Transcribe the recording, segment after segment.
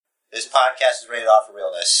This podcast is rated off for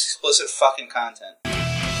realness. Explicit fucking content.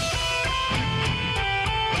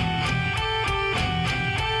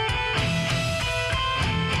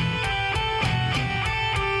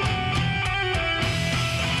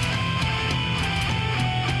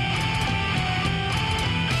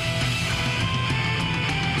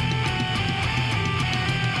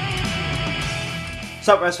 What's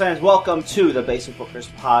up, Reds fans? Welcome to the Basic Bookers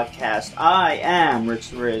podcast. I am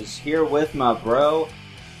Rich the Riz, here with my bro,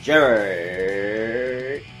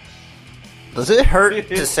 Jared. Does it hurt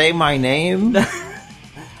to say my name?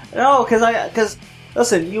 No, because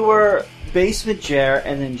listen, you were Basement Jer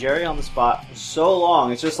and then Jerry on the spot for so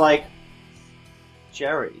long. It's just like,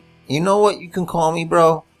 Jerry. You know what you can call me,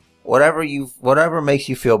 bro? Whatever makes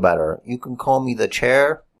you feel better. You can call me the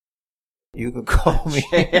chair. You can call me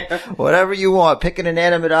whatever you want. Pick an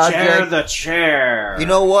inanimate object. Chair the chair. You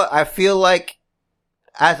know what? I feel like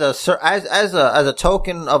as a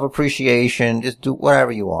token of appreciation, just do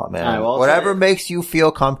whatever you want, man. Whatever makes you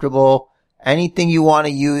feel comfortable. Anything you want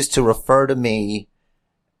to use to refer to me,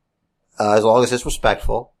 as long as it's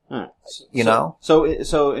respectful. Right. You know.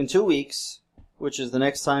 So in 2 weeks, which is the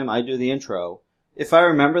next time I do the intro, if I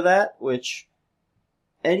remember that, which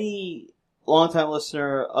any long-time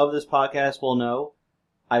listener of this podcast will know,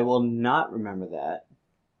 I will not remember that.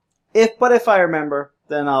 But if I remember,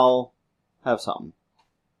 then I'll have something.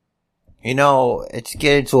 You know, it's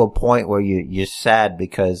getting to a point where you're sad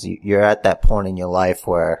because you're at that point in your life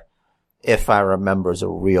where if I remember is a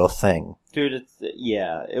real thing. Dude,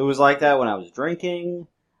 it was like that when I was drinking.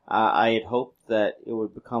 I had hoped that it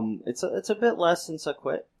would become, it's a bit less since I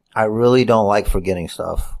quit. I really don't like forgetting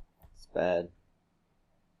stuff. It's bad.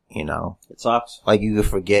 You know, it sucks. Like you could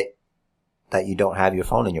forget that you don't have your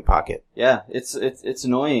phone in your pocket. Yeah, it's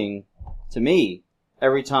annoying to me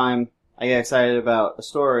every time I get excited about a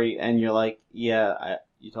story and you're like, yeah,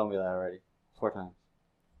 you told me that already 4 times.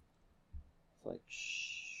 It's like,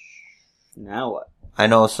 shh. Now what? I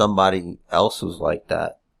know somebody else who's like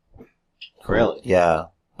that. Really? Yeah,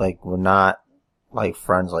 like we're not like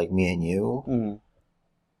friends like me and you,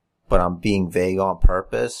 but I'm being vague on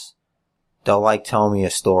purpose. They'll like tell me a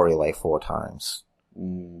story like 4 times.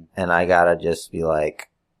 And I gotta just be like,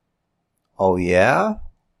 oh yeah?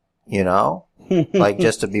 You know? Like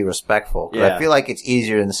just to be respectful. 'Cause I feel like it's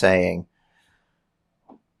easier than saying,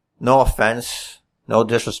 no offense, no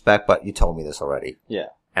disrespect, but you told me this already. Yeah.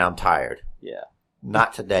 And I'm tired. Yeah.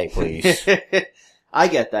 Not today, please. I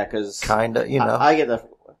get that because kinda, you know. I get that.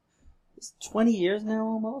 It's 20 years now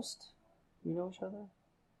almost. We know each other.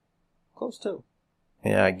 Close to.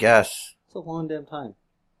 Yeah, I guess. It's a long damn time.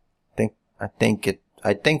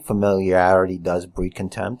 I think familiarity does breed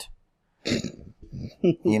contempt.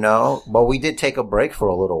 You know? But we did take a break for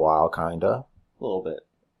a little while, kinda. A little bit.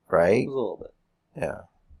 Right? A little bit. Yeah.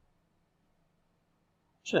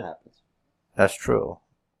 Shit happens. That's true.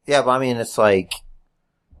 Yeah, but I mean, it's like,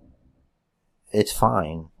 it's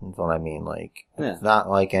fine. That's what I mean. Like, It's not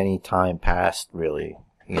like any time passed, really.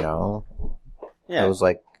 You know? Yeah. It was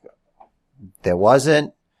like, there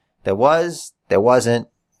wasn't,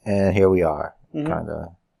 and here we are, kind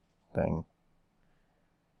of thing.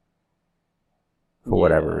 For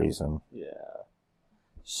whatever reason. Yeah.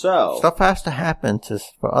 So. Stuff has to happen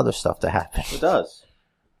for other stuff to happen. It does.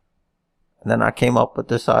 And then I came up with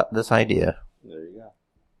this idea. There you go.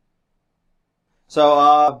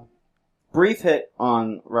 So, brief hit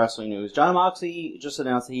on wrestling news. Jon Moxley just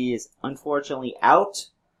announced that he is unfortunately out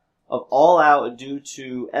of All Out due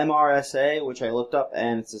to MRSA, which I looked up,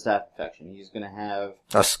 and it's a staph infection. He's going to have...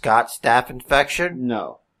 A Scott staph infection?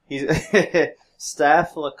 No. He's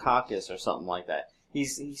Staphylococcus or something like that. He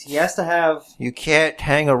has to have... You can't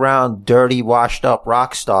hang around dirty, washed up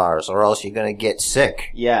rock stars, or else you're going to get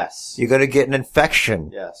sick. Yes. You're going to get an infection.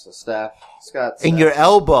 Yes, Scott staph. In your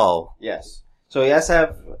elbow. Yes. So he has to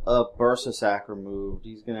have a bursa sac removed.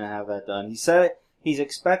 He's going to have that done. He said he's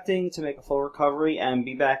expecting to make a full recovery and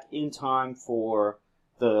be back in time for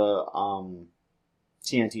the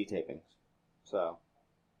TNT tapings. So.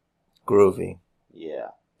 Groovy.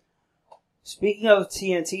 Yeah. Speaking of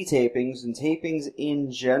TNT tapings and tapings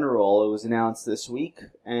in general, it was announced this week,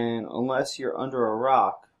 and unless you're under a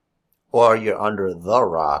rock... Or you're under The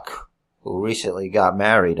Rock, who recently got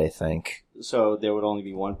married, I think. So there would only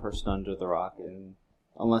be one person under the rock, and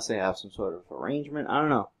unless they have some sort of arrangement. I don't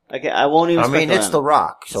know. I won't even speculate. It's The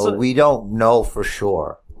Rock, so we don't know for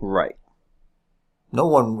sure. Right. No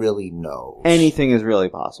one really knows. Anything is really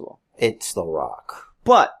possible. It's The Rock.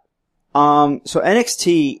 But, so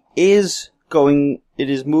NXT is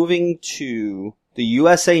moving to the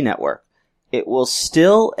USA Network. It will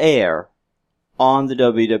still air on the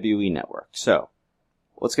WWE Network. So,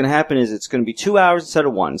 what's going to happen is it's going to be 2 hours instead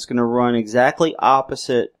of 1. It's going to run exactly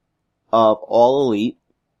opposite of All Elite.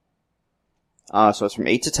 So it's from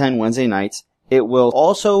 8 to 10 Wednesday nights. It will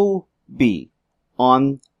also be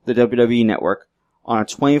on the WWE Network on a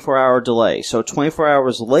 24-hour delay. So 24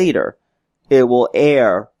 hours later, it will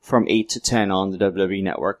air from 8 to 10 on the WWE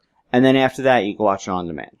Network. And then after that, you can watch it on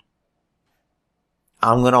demand.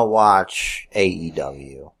 I'm going to watch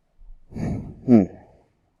AEW.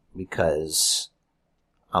 Because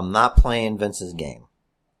I'm not playing Vince's game.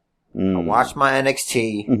 I watch my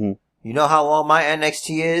NXT. Mm-hmm. You know how long my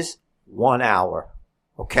NXT is? 1 hour.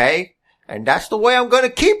 Okay? And that's the way I'm going to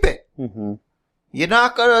keep it. Mm-hmm. You're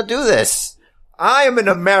not going to do this. I am an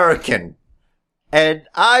American. And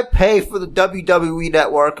I pay for the WWE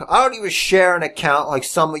Network. I don't even share an account like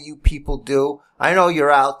some of you people do. I know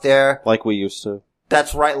you're out there. Like we used to.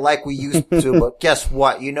 That's right, like we used to. But guess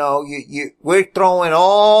what? You know, we're throwing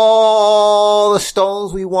all the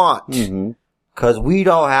stones we want. Mm-hmm. Cause we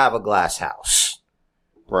don't have a glass house.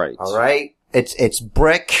 Right. Alright? It's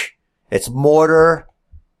brick. It's mortar.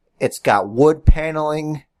 It's got wood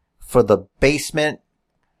paneling for the basement.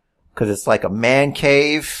 Cause it's like a man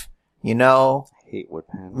cave, you know? I hate wood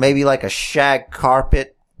paneling. Maybe like a shag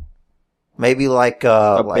carpet. Maybe like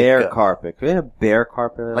a bear carpet. Could we have a bear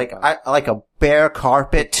carpet? Like a bear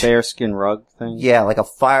carpet. Bearskin rug thing? Yeah, like a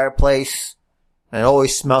fireplace. And it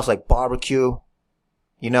always smells like barbecue.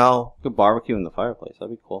 You know? Good barbecue in the fireplace.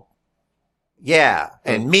 That'd be cool. Yeah.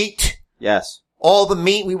 And meat. Yes. All the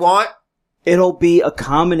meat we want. It'll be a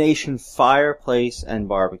combination fireplace and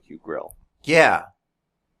barbecue grill. Yeah.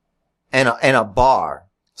 And a bar.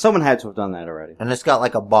 Someone had to have done that already. And it's got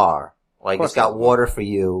like a bar. Like it's got water for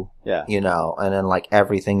you. Yeah. You know, and then like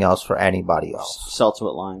everything else for anybody else. Seltzer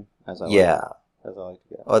with lime, as I like to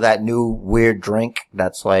get. Or that new weird drink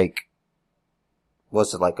that's like,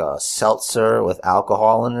 what's it, like a seltzer with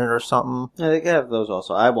alcohol in it or something? Yeah, they can have those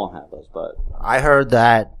also. I won't have those, but I heard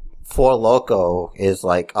that Four Loko is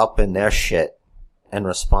like up in their shit in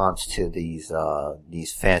response to these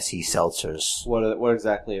fancy seltzers. What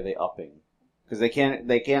exactly are they upping? Because they can't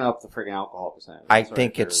up the friggin' alcohol percentage. I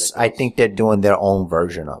think they're doing their own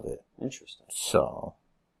version of it. Interesting. So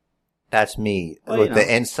that's me with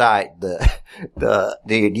the inside, the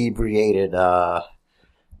inebriated,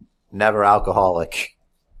 never alcoholic.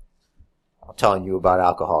 I'm telling you about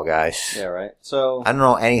alcohol, guys. Yeah, right. So I don't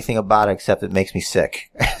know anything about it except it makes me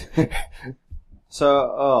sick. And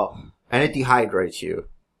it dehydrates you.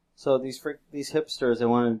 So these hipsters, they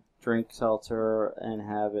want to drink seltzer and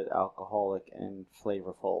have it alcoholic and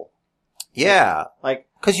flavorful. Yeah. Like,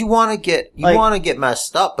 cause you want to get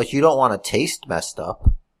messed up, but you don't want to taste messed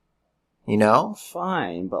up. You know?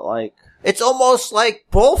 Fine, but like, it's almost like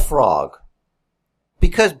Bullfrog.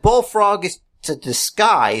 Because Bullfrog is a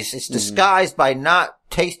disguise. It's disguised by not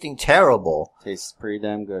tasting terrible. Tastes pretty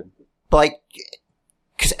damn good. Like,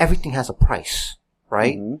 cause everything has a price,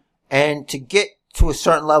 right? Mm-hmm. And to get to a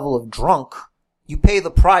certain level of drunk, you pay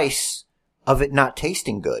the price of it not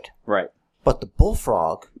tasting good. Right. But the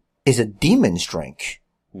Bullfrog is a demon's drink.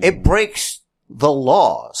 Mm-hmm. It breaks the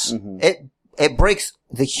laws. Mm-hmm. It breaks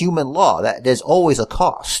the human law that there's always a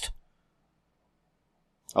cost.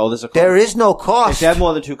 Oh, there's a cost. There is no cost. If you have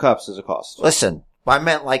more than 2 cups, there's a cost. Listen, I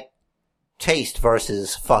meant like taste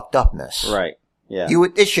versus fucked upness. Right. Yeah.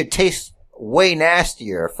 It should taste way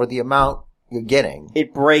nastier for the amount you're getting.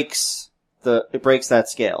 It breaks that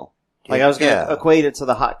scale. Like I was going to equate it to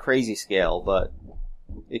the hot crazy scale, but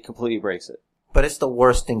it completely breaks it. But it's the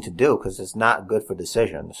worst thing to do because it's not good for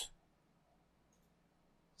decisions.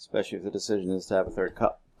 Especially if the decision is to have a third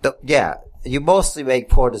cup. You mostly make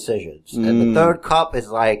poor decisions. And the third cup is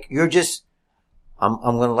like, I'm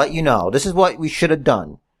going to let you know, this is what we should have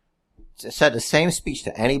done. I said the same speech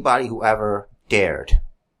to anybody who ever dared.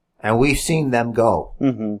 And we've seen them go.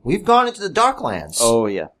 Mm-hmm. We've gone into the Darklands. Oh,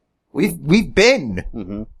 yeah. We've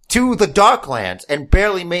been to the Darklands and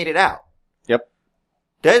barely made it out. Yep.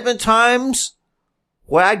 There's been times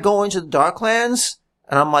where I'd go into the Darklands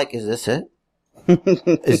and I'm like, is this it?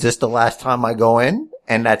 Is this the last time I go in?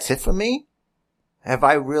 And that's it for me? Have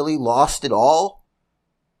I really lost it all?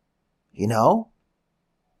 You know?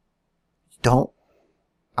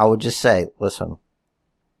 I would just say, listen,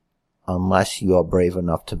 unless you are brave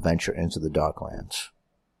enough to venture into the Darklands,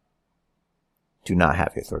 do not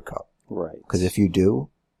have your third cup. Right. Because if you do,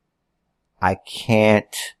 I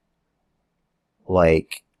can't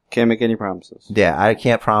make any promises. Yeah, I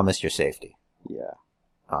can't promise your safety. Yeah.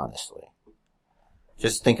 Honestly.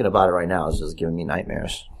 Just thinking about it right now is just giving me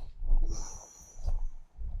nightmares.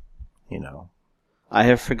 You know. I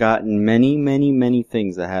have forgotten many, many, many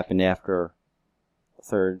things that happened after the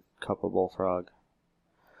third cup of Bullfrog.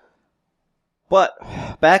 But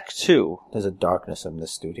back to There's a darkness in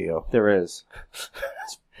this studio. there is.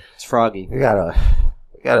 It's froggy. We gotta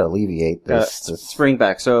alleviate this Let's bring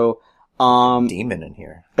back. So, demon in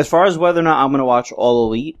here. as far as whether or not I'm going to watch All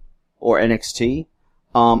Elite or NXT,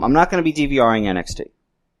 I'm not going to be DVRing NXT.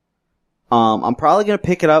 I'm probably going to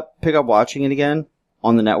pick up watching it again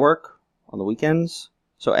on the network on the weekends.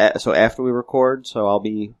 So after we record, so I'll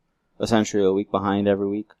be essentially a week behind every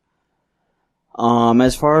week.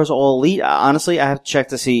 As far as All Elite, honestly, I have to check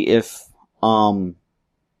to see if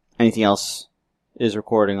anything else is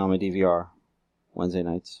recording on my DVR Wednesday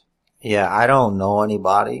nights. Yeah, I don't know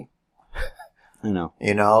anybody. I know.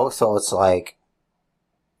 You know, so it's like,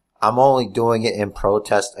 I'm only doing it in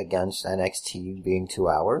protest against NXT being 2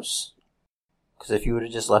 hours. Because if you would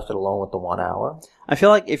have just left it alone with the 1 hour. I feel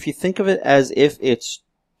like if you think of it as if it's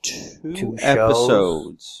two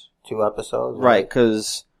episodes. 2 episodes? Right,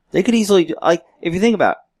 because they could easily do, like, if you think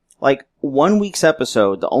about it, like, 1 week's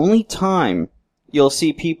episode, the only time you'll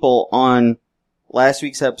see people on last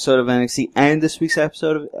week's episode of NXT and this week's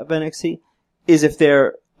episode of NXT is if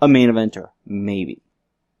they're a main eventer. Maybe.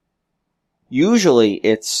 Usually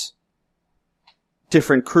it's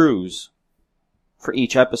different crews for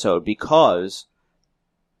each episode because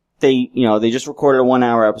they just recorded a 1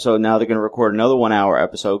 hour episode. Now they're going to record another 1 hour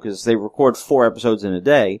episode because they record 4 episodes in a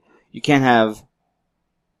day. You can't have,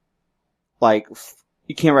 like,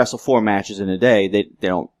 you can't wrestle 4 matches in a day. They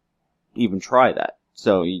don't even try that.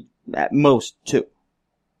 So at most 2.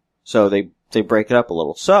 So they break it up a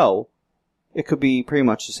little. So it could be pretty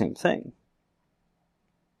much the same thing.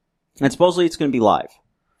 And supposedly it's going to be live.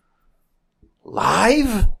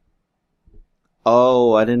 Live?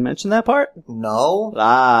 Oh, I didn't mention that part? No.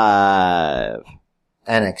 Live.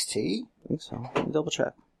 NXT? I think so. Let me double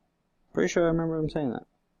check. Pretty sure I remember him saying that.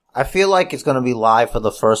 I feel like it's going to be live for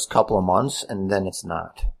the first couple of months, and then it's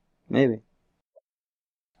not. Maybe.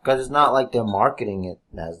 Because it's not like they're marketing it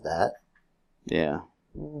as that. Yeah.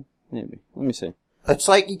 Maybe. Let me see. It's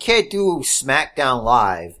like you can't do SmackDown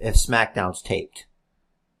live if SmackDown's taped.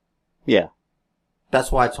 Yeah.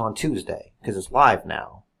 That's why it's on Tuesday, because it's live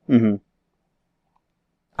now. Mm-hmm.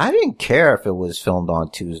 I didn't care if it was filmed on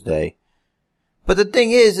Tuesday. But the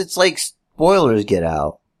thing is, it's like spoilers get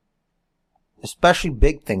out. Especially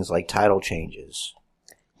big things like title changes.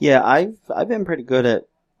 Yeah, I've been pretty good at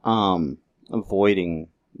avoiding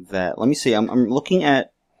that. Let me see. I'm looking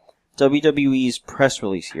at WWE's press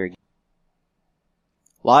release here.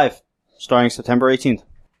 Live, starting September 18th.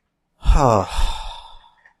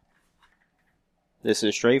 This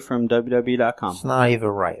is straight from WWE.com. It's not even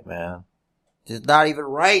right, man. It's not even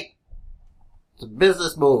right. It's a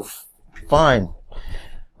business move. Fine.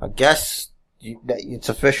 I guess it's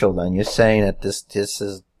official then. You're saying that this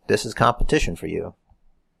is competition for you.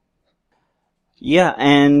 Yeah,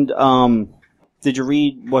 and did you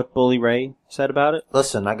read what Bully Ray said about it?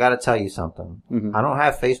 Listen, I gotta tell you something. Mm-hmm. I don't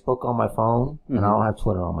have Facebook on my phone, and I don't have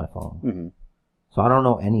Twitter on my phone. Mm-hmm. So I don't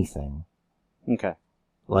know anything. Okay.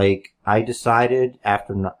 Like, I decided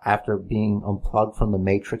after being unplugged from the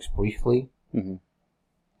Matrix briefly,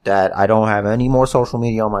 that I don't have any more social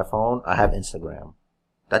media on my phone. I have Instagram.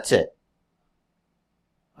 That's it.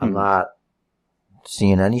 I'm not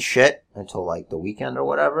seeing any shit until like the weekend or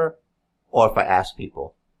whatever, or if I ask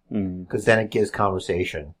people. Because then it gives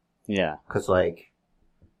conversation. Yeah. Because like,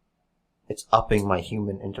 it's upping my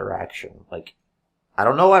human interaction. Like, I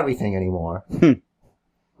don't know everything anymore. I'm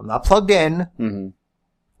not plugged in.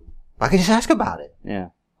 I can just ask about it. Yeah.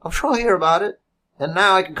 I'm sure I'll hear about it. And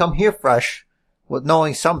now I can come here fresh with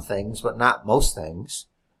knowing some things, but not most things.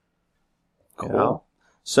 Cool. You know?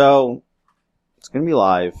 So, it's going to be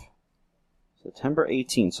live September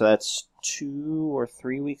 18th. So that's 2 or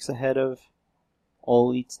 3 weeks ahead of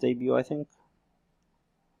All Elite's debut, I think.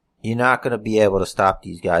 You're not going to be able to stop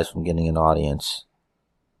these guys from getting an audience.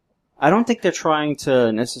 I don't think they're trying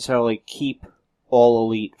to necessarily keep All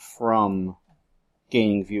Elite from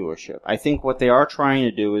gaining viewership. I think what they are trying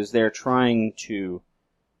to do is they're trying to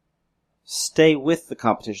stay with the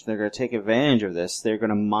competition. They're going to take advantage of this. They're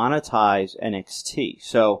going to monetize NXT.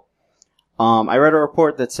 So, I read a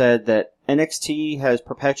report that said that NXT has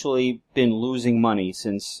perpetually been losing money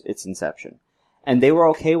since its inception. And they were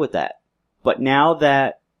okay with that. But now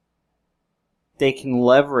that they can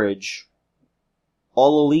leverage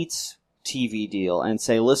All Elite's TV deal and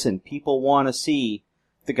say, listen, people want to see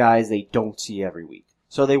the guys they don't see every week.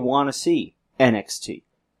 So they want to see NXT.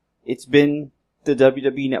 It's been the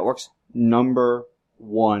WWE Network's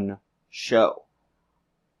 #1 show.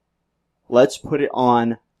 Let's put it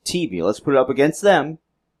on TV. Let's put it up against them.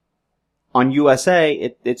 On USA,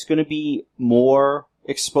 it's going to be more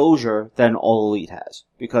exposure than All Elite has,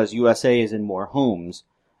 because USA is in more homes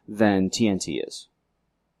than TNT is.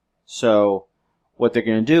 So what they're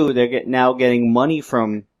going to do, they're now getting money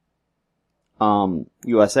from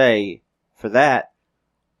USA for that.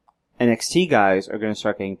 NXT guys are going to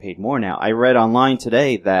start getting paid more now. I read online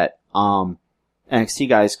today that NXT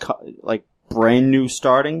guys, like brand new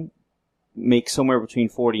starting, make somewhere between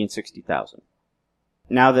 40 and 60,000.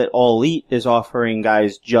 Now that All Elite is offering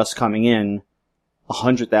guys just coming in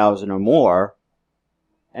 100,000 or more,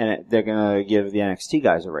 and they're going to give the NXT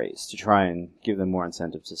guys a raise to try and give them more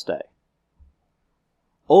incentives to stay.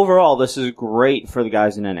 Overall, this is great for the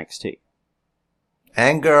guys in NXT.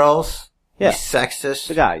 And girls. Yeah. Sexist.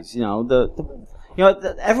 The guys,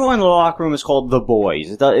 everyone in the locker room is called the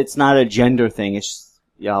boys. It's not a gender thing. It's just,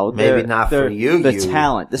 maybe not for you. The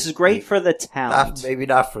talent. This is great for the talent. Maybe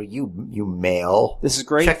not for you, you male. This is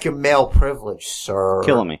great. Check your male privilege, sir.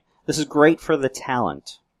 Killing me. This is great for the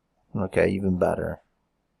talent. Okay, even better.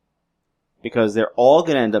 Because they're all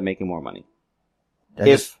going to end up making more money.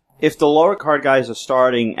 If the lower card guys are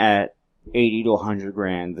starting at 80 to 100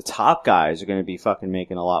 grand, the top guys are going to be fucking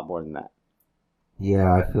making a lot more than that.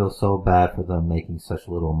 Yeah, I feel so bad for them making such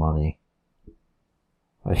little money.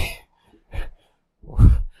 Like,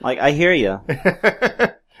 I hear you.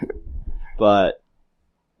 But,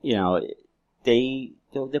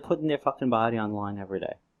 they're putting their fucking body on the line every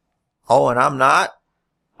day. Oh, and I'm not?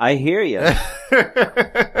 I hear you.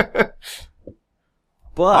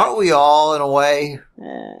 But aren't we all, in a way?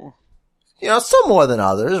 Some more than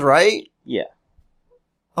others, right? Yeah.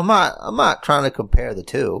 I'm not trying to compare the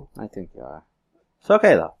two. I think you are. It's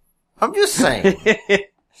okay, though. I'm just saying.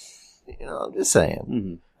 I'm just saying.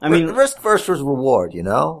 Mm-hmm. I mean, risk versus reward,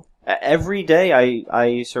 Every day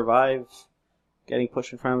I survive getting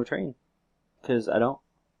pushed in front of a train. Because I don't.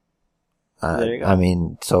 There you go. I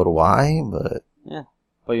mean, so do I, but... Yeah.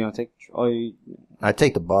 But you don't take... I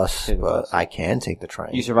take the bus, I can take the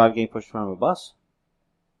train. You survive getting pushed in front of a bus?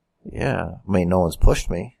 Yeah. I mean, no one's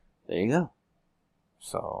pushed me. There you go.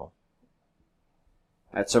 So...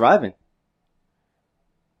 That's surviving.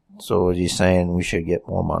 So are you saying we should get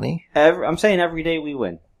more money? I'm saying every day we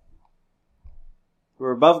win.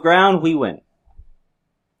 We're above ground, we win.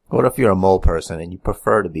 What if you're a mole person and you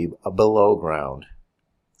prefer to be below ground?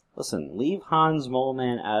 Listen, leave Hans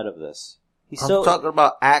Moleman out of this. I'm talking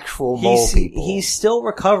about actual mole people. He's still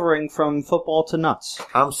recovering from football to nuts.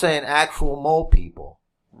 I'm saying actual mole people.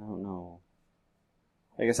 I don't know.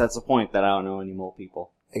 I guess that's the point, that I don't know any mole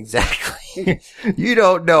people. Exactly. You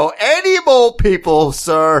don't know any mole people,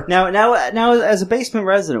 sir. Now, as a basement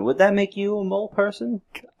resident, would that make you a mole person?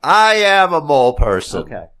 I am a mole person.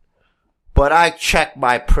 Okay. But I check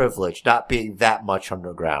my privilege, not being that much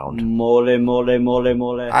underground. Mole, mole, mole,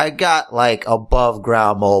 mole. I got, above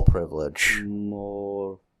ground mole privilege.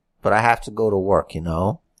 Mole. But I have to go to work,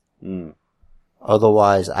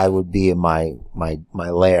 Otherwise, I would be in my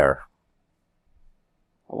lair.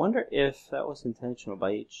 I wonder if that was intentional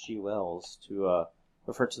by H.G. Wells to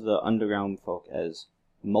refer to the underground folk as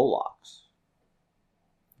Molochs.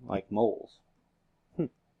 Like moles.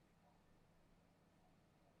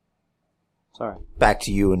 Sorry. Back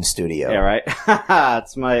to you in the studio. Yeah, right?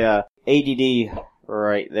 It's my ADD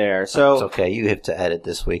right there. So it's okay. You have to edit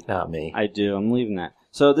this week, not me. I do. I'm leaving that.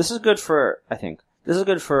 So this is good for, I think, the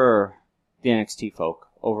NXT folk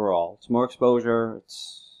overall. It's more exposure.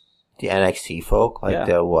 It's the NXT folk?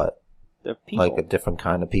 They're what? They're people. Like a different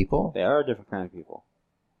kind of people? They are a different kind of people.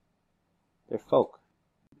 They're folk.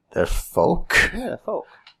 They're folk? Yeah, they're folk.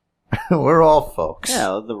 We're all folks.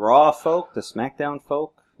 Yeah, the Raw folk, the SmackDown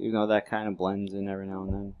folk. That kind of blends in every now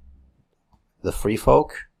and then. The free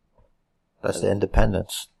folk? That's the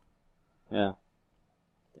independents. Yeah.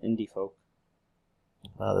 The indie folk.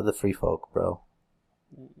 No, they're the free folk, bro.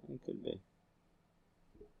 Yeah, it could be.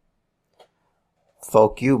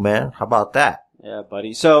 Folk you, man. How about that? Yeah,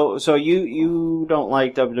 buddy. So you don't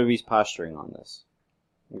like WWE's posturing on this,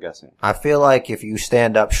 I'm guessing. I feel like if you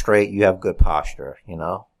stand up straight, you have good posture,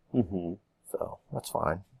 Mm-hmm. So, that's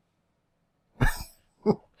fine.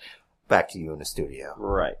 Back to you in the studio.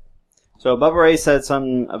 Right. So Bubba Ray said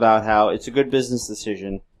something about how it's a good business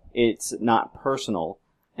decision. It's not personal.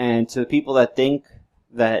 And to the people that think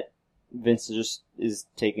that Vince just is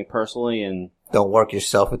taking it personally and... Don't work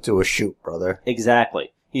yourself into a shoot, brother.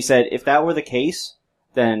 Exactly. He said if that were the case,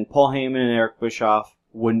 then Paul Heyman and Eric Bischoff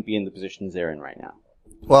wouldn't be in the positions they're in right now.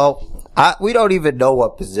 Well, we don't even know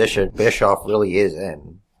what position Bischoff really is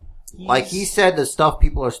in. Like he said, the stuff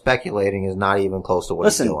people are speculating is not even close to what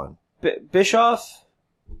he's doing. Bischoff.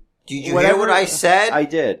 Did you hear what I said? I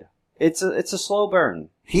did. It's a slow burn.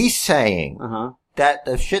 He's saying that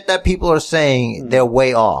the shit that people are saying, they're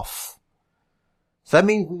way off. So that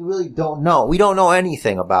means we really don't know. We don't know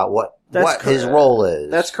anything about what his role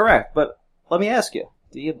is. That's correct. But let me ask you,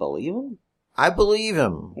 do you believe him? I believe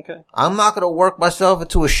him. Okay. I'm not going to work myself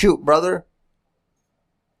into a shoot, brother.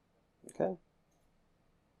 Okay.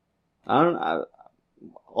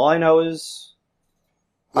 All I know is...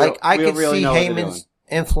 I can see Heyman's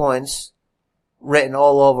influence written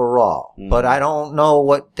all over Raw, but I don't know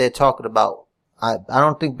what they're talking about. I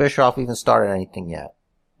don't think Bischoff even started anything yet.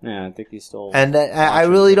 Yeah, I think he's still... And I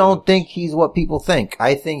really don't think he's what people think.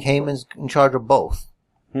 I think Heyman's in charge of both.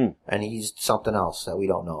 And he's something else that we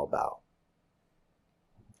don't know about.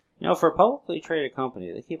 You know, for a publicly traded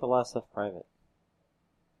company, they keep a lot of stuff private.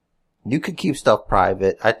 You could keep stuff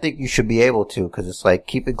private. I think you should be able to, because it's like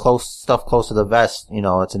keeping stuff close to the vest, you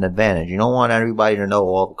know, it's an advantage. You don't want everybody to know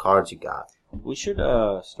all the cards you got. We should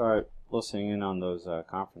start listening in on those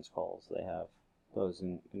conference calls they have, those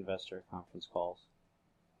investor conference calls.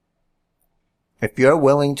 If you're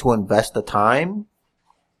willing to invest the time,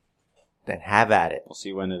 then have at it. We'll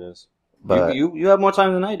see when it is. But you have more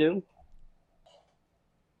time than I do.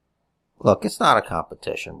 Look, it's not a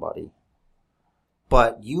competition, buddy.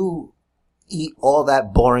 But you eat all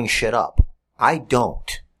that boring shit up. I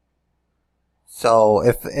don't. So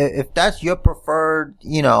if that's your preferred,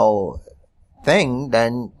 you know, thing,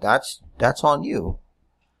 then that's on you.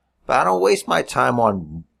 But I don't waste my time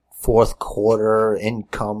on fourth quarter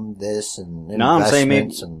income, this and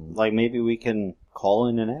investments. No, I'm saying maybe we can call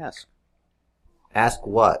in and ask. Ask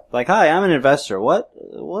what? Like, hi, I'm an investor. What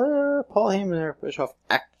are Paul Heyman and Eric Bischoff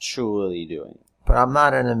actually doing? But I'm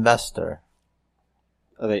not an investor.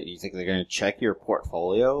 You think they're going to check your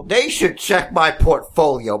portfolio? They should check my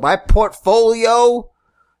portfolio. My portfolio,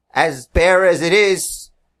 as bare as it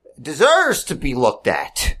is, deserves to be looked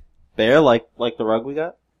at. Bare, like the rug we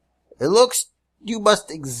got? It looks, you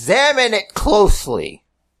must examine it closely.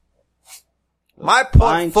 My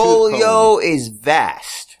portfolio is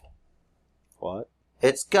vast. What?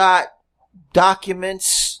 It's got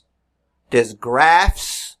documents, there's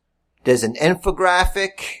graphs, there's an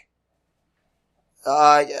infographic.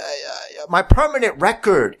 My permanent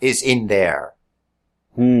record is in there.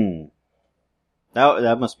 That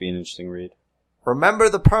must be an interesting read. Remember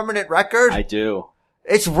the permanent record? I do.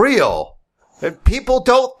 It's real. And people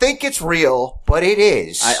don't think it's real, but it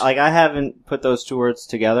is. I haven't put those two words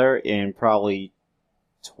together in probably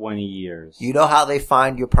 20 years. You know how they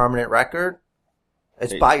find your permanent record?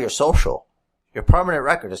 It's by your social. Your permanent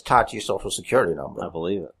record is tied to your social security number. I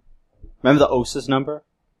believe it. Remember the OSIS number?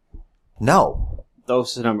 No. The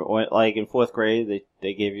OSIS number, like in fourth grade,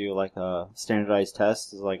 they gave you like a standardized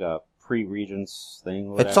test. It's like a pre-Regents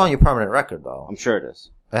thing. It's on your permanent record, though. I'm sure it is.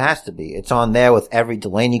 It has to be. It's on there with every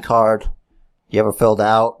Delaney card you ever filled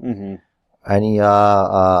out. Mm-hmm. Any,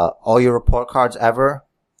 all your report cards ever.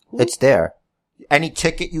 It's there. Any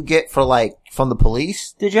ticket you get from the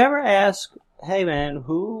police. Did you ever ask, hey man,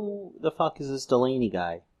 who the fuck is this Delaney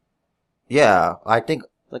guy? Yeah, I think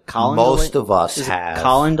most of us have.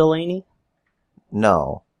 Colin Delaney?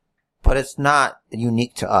 No. But it's not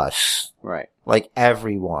unique to us. Right. Like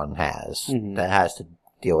everyone has that has to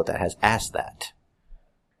deal with that, has asked that.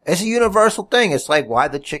 It's a universal thing. It's like, why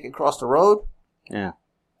the chick across the road? Yeah.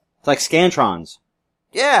 It's like Scantrons.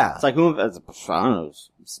 Yeah. It's like, I don't know,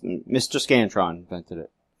 Mr. Scantron invented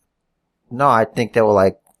it. No, I think they were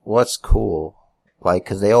like, what's cool? Like,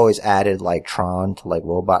 cause they always added like Tron to like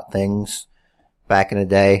robot things back in the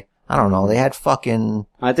day. I don't know. They had fucking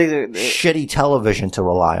shitty television to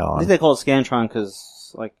rely on. I think they call it Scantron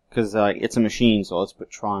cause it's a machine, so let's put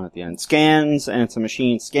Tron at the end. Scans, and it's a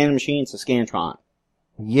machine. Scan a machine, so Scantron.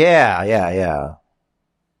 Yeah.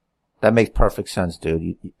 That makes perfect sense,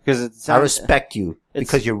 dude. I respect you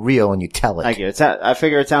because you're real and you tell it. I get it. I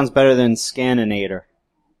figure it sounds better than Scaninator.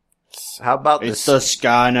 How about it's the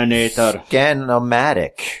Scaninator?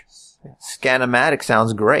 Scanomatic. Scanomatic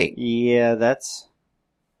sounds great. Yeah, that's...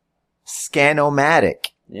 Scanomatic.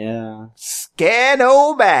 Yeah.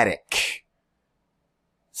 Scanomatic.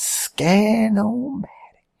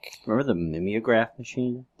 Remember the mimeograph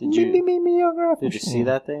machine? Mimeograph Did you see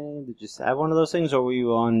that thing? Did you have one of those things, or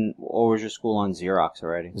was your school on Xerox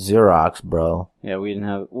already? Xerox, bro. Yeah, we didn't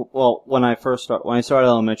have. Well, when I started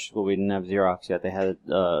elementary school, we didn't have Xerox yet. They had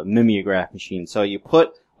a mimeograph machine. So you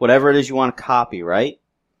put whatever it is you want to copy, right?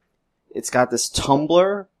 It's got this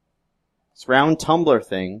tumbler, this round tumbler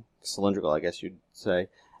thing, cylindrical, I guess you'd say,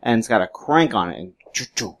 and it's got a crank on it. And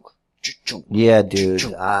yeah, dude.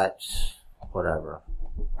 Whatever.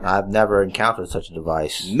 I've never encountered such a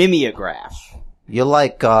device. Mimeograph. You're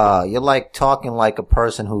like talking like a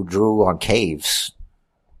person who drew on caves.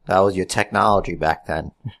 That was your technology back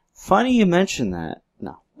then. Funny you mentioned that.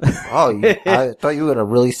 No. Oh, I thought you were going to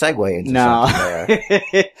really segue into something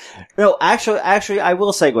there. No, actually, I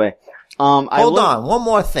will segue. Hold on, one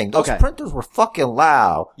more thing. Those printers were fucking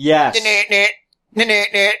loud. Yes.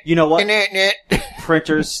 You know what?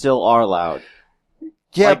 Printers still are loud.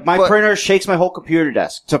 Yeah, like, my printer shakes my whole computer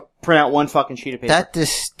desk to print out one fucking sheet of paper. That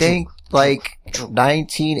distinct,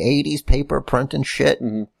 1980s paper printing shit.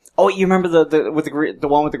 Mm-hmm. Oh, you remember the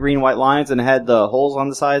one with the green white lines and it had the holes on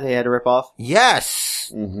the side they had to rip off?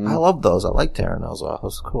 Yes! Mm-hmm. I love those. I like tearing those off.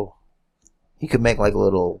 Those are cool. You could make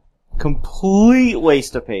little... Complete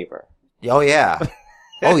waste of paper. Oh, yeah.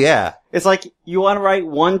 Oh, yeah. It's like, you want to write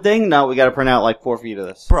one thing? No, we got to print out 4 feet of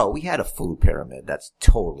this. Bro, we had a food pyramid. That's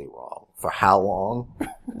totally wrong. For how long?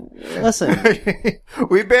 Listen.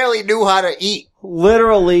 We barely knew how to eat.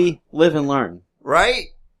 Literally live and learn. Right?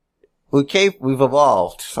 We've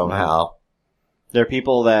evolved somehow. There are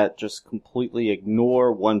people that just completely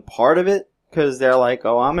ignore one part of it because they're like,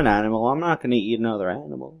 oh, I'm an animal. I'm not going to eat another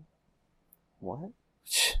animal. What?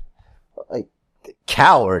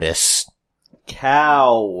 Cowardice.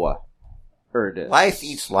 Cowardice. Life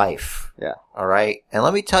eats life. Yeah. All right? And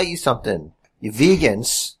let me tell you something. You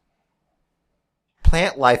vegans,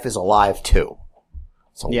 plant life is alive too.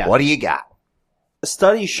 So what do you got?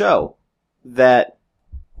 Studies show that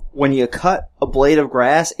when you cut a blade of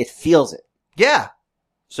grass, it feels it. Yeah.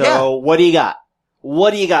 So what do you got?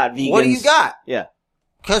 What do you got, vegans? What do you got? Yeah.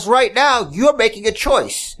 Because right now, you're making a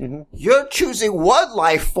choice. Mm-hmm. You're choosing one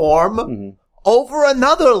life form over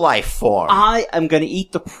another life form. I am going to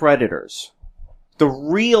eat the predators. The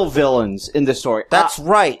real villains in the story. That's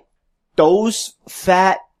right. Those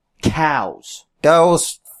fat cows.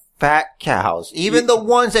 Those fat cows. Even the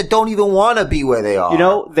ones that don't even want to be where they are. You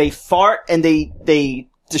know, they fart and they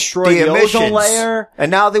destroy the ozone layer.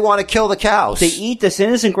 And now they want to kill the cows. They eat this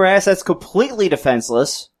innocent grass that's completely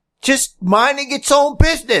defenseless. Just minding its own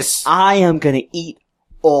business. I am going to eat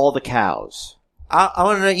all the cows.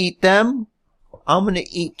 I'm going to eat them. I'm going to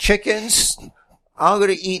eat chickens. I'm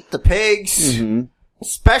going to eat the pigs. Mm-hmm.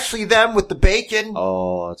 Especially them with the bacon.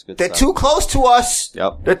 Oh, that's good. They're too close to us.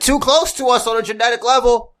 Yep. They're too close to us on a genetic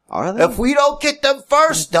level. Are they? If we don't get them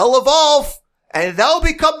first, they'll evolve. And they'll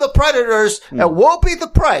become the predators and we'll be the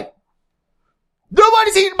prey.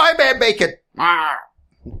 Nobody's eating my man bacon.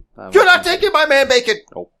 You're not taking my man bacon.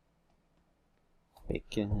 Nope.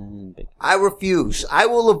 Bacon. I refuse. I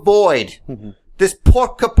will avoid this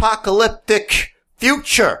pork apocalyptic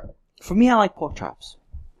future. For me, I like pork chops.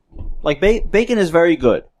 Bacon is very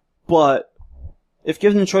good, but if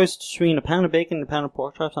given the choice between a pound of bacon and a pound of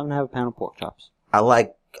pork chops, I'm gonna have a pound of pork chops. I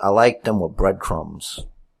like them with breadcrumbs.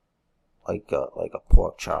 Like a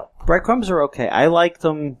pork chop. Breadcrumbs are okay. I like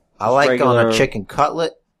them. I like on a chicken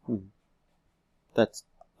cutlet.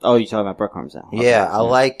 Oh, you're talking about breadcrumbs now. Okay, yeah, I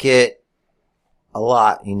like it a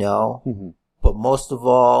lot, you know? Mm-hmm. But most of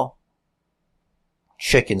all,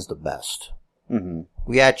 chicken's the best. Mm-hmm.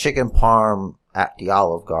 We had chicken parm at the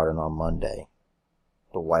Olive Garden on Monday.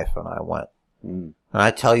 The wife and I went. Mm. And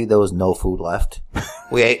I tell you, there was no food left.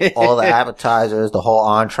 We ate all the appetizers, the whole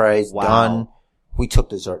entrees, done. We took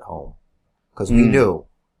dessert home. Because we knew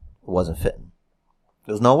it wasn't fitting.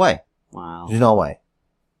 There was no way. Wow. There's no way.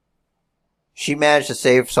 She managed to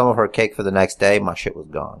save some of her cake for the next day. My shit was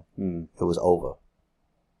gone. It was over.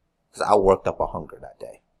 Because I worked up a hunger that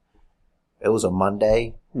day. It was a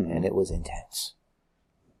Monday, and it was intense.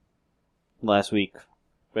 Last week,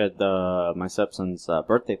 we had my stepson's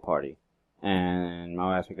birthday party. And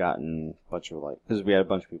my wife had gotten a bunch of because we had a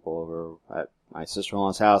bunch of people over at my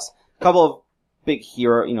sister-in-law's house. A couple of big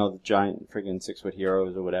hero, the giant friggin' 6-foot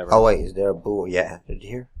heroes or whatever. Oh wait, is there a boo? Yeah, did you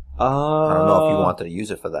hear? I don't know if you wanted to use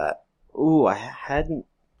it for that. Ooh, I hadn't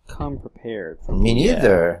come prepared. Me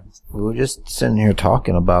neither. We were just sitting here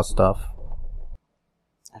talking about stuff.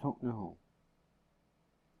 I don't know.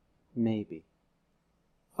 Maybe.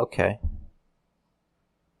 Okay.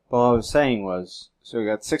 Well, what I was saying was, so we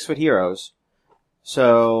got 6-foot heroes.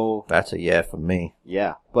 So that's a yeah for me.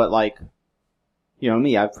 Yeah, but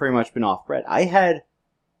me, I've pretty much been off bread. I had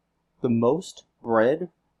the most bread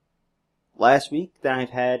last week than I've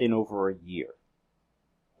had in over a year.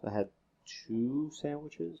 I had 2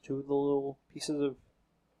 sandwiches, 2 of the little pieces of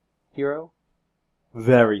hero.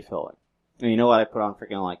 Very filling. And you know what? I put on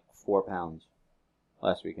freaking 4 pounds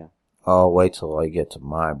last weekend. Oh, wait till I get to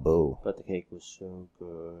my boo. But the cake was so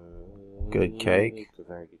good. Good cake? It's a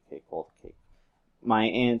very good cake. All the cake. My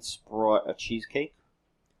aunts brought a cheesecake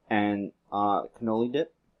and cannoli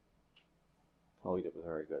dip. Cannoli dip was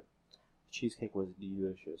very good. The cheesecake was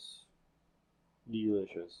delicious.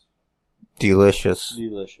 Delicious. Delicious.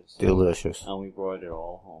 Delicious. And we brought it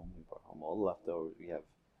all home. We brought home all the leftovers. We have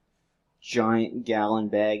giant gallon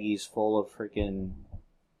baggies full of freaking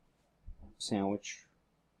sandwich.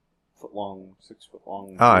 6 foot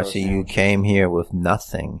long. Oh, so you came here with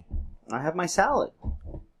nothing. I have my salad.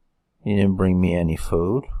 You didn't bring me any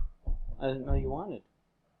food? I didn't know you wanted.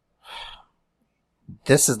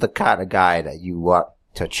 This is the kind of guy that you want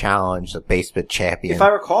to challenge the basement champion. If I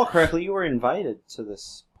recall correctly, you were invited to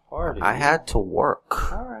this party. I had to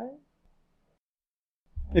work. Alright.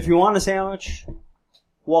 If you want a sandwich,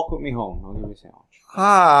 walk with me home. I'll give you a sandwich.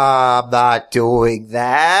 I'm not doing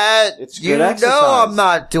that. It's good exercise. You know I'm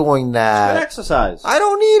not doing that. It's good exercise. I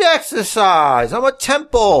don't need exercise. I'm a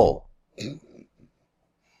temple.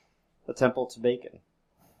 A temple to bacon.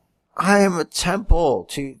 I am a temple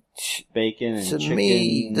to bacon and chicken. To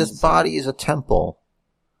me, this body is a temple.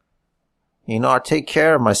 You know, I take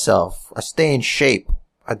care of myself. I stay in shape.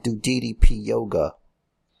 I do DDP yoga.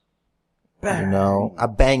 Bang. You know, I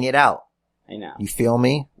bang it out. I know. You feel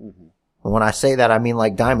me? Mm-hmm. And when I say that, I mean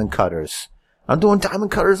like diamond cutters. I'm doing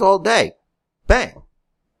diamond cutters all day. Bang.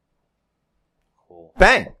 Cool.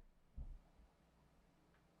 Bang.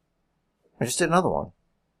 I just did another one.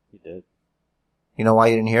 You did. You know why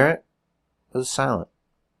you didn't hear it? It was silent.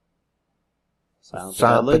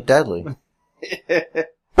 Silent but deadly.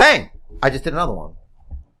 Bang! I just did another one.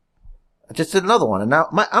 And now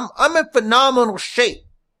I'm in phenomenal shape.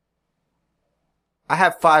 I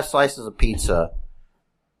had 5 slices of pizza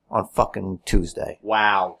on fucking Tuesday.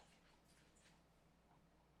 Wow.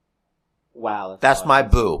 That's my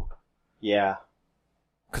boo. Yeah.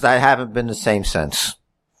 Because I haven't been the same since.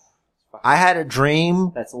 I had a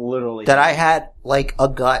dream. That's literally that I had like a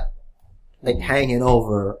gut like hanging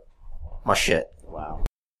over my shit. Wow.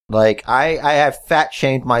 Like I have fat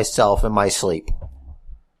shamed myself in my sleep.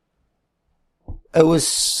 It was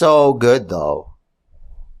so good though.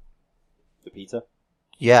 The pizza?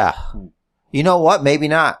 Yeah. You know what? Maybe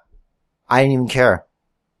not. I didn't even care.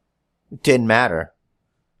 It didn't matter.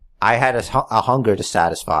 I had a hunger to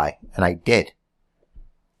satisfy, and I did.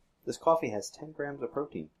 This coffee has 10 grams of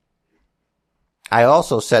protein. I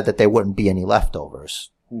also said that there wouldn't be any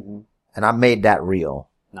leftovers. Mm-hmm. And I made that real.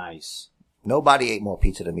 Nice. Nobody ate more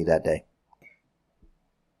pizza than me that day.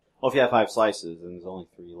 Well, if you have 5 slices, then there's only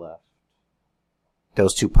 3 left. There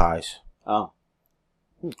was 2 pies. Oh.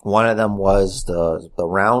 One of them was the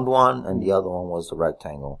round one, and the other one was the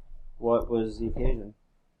rectangle. What was the occasion?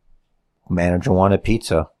 Manager wanted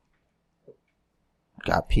pizza.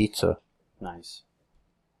 Got pizza. Nice.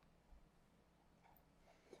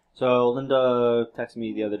 So Linda texted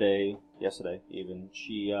me the other day, yesterday even.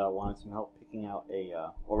 She wanted some help picking out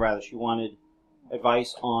or rather, she wanted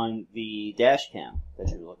advice on the dash cam that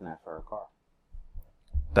she was looking at for her car.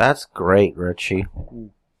 That's great, Richie.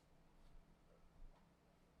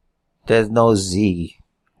 There's no Z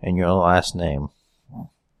in your last name.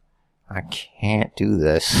 I can't do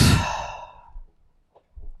this.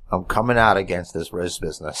 I'm coming out against this Riz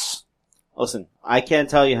business. Listen, I can't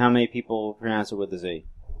tell you how many people pronounce it with a Z.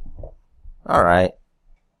 Alright.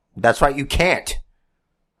 That's right, you can't.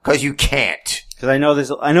 Cause you can't. Cause I know there's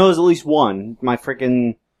at least one. My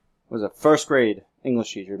freaking, first grade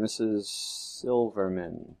English teacher, Mrs.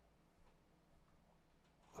 Silverman.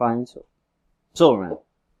 Silverman.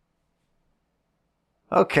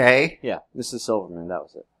 Okay. Yeah, Mrs. Silverman, that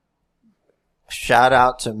was it. Shout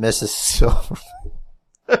out to Mrs. Silverman.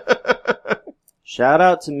 Shout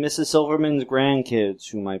out to Mrs. Silverman's grandkids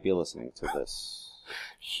who might be listening to this.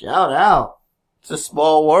 Shout out. It's a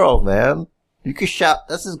small world, man. You can shout.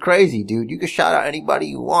 This is crazy, dude. You can shout out anybody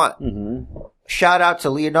you want. Mm-hmm. Shout out to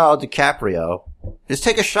Leonardo DiCaprio. Just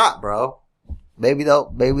take a shot, bro. Maybe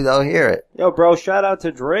they'll hear it. Yo, bro, shout out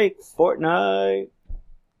to Drake, Fortnite.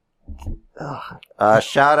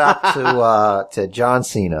 Shout out to John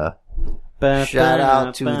Cena. Shout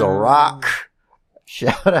out to The Rock.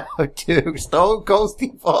 Shout out to Stone Cold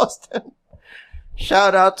Steve Austin.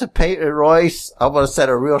 Shout out to Peyton Royce. I'm going to send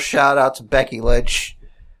a real shout out to Becky Lynch.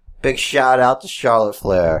 Big shout out to Charlotte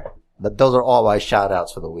Flair. Those are all my shout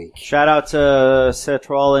outs for the week. Shout out to Seth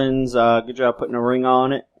Rollins. Good job putting a ring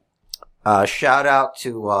on it. Shout out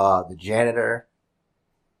to the janitor.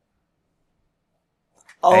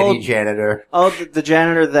 Oh, Eddie Janitor. Oh, the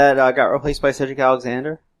janitor that got replaced by Cedric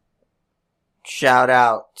Alexander. Shout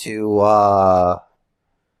out to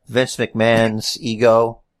Vince McMahon's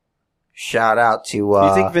ego. Shout out to... Do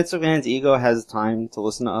you think Vince McMahon's ego has time to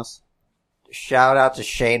listen to us? Shout out to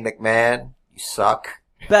Shane McMahon. You suck.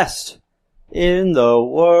 Best in the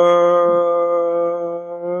world.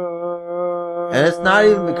 And it's not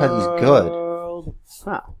even because he's good.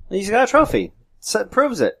 Huh. He's got a trophy.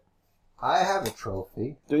 Proves it. I have a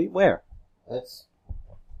trophy. Do you? Where? It's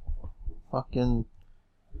fucking...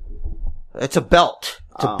 It's a belt.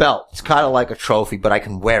 It's a belt. It's kind of like a trophy, but I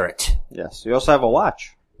can wear it. Yes. You also have a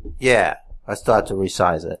watch. Yeah. I still have to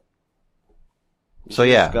resize it. So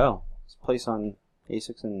yeah. Let's go. Let's place on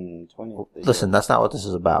A6 and 20. Listen, that's not what this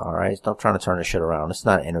is about, alright? Stop trying to turn this shit around. It's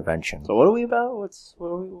not an intervention. So what are we about? What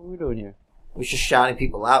are we doing here? We're just shouting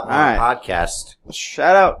people out on our podcast.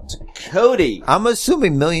 Shout out to Cody. I'm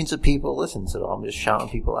assuming millions of people listen to them. I'm just shouting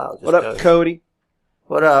people out. Just what up, Cody?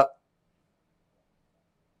 What up?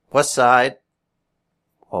 West side?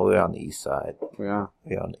 Oh, we're on the east side. Yeah.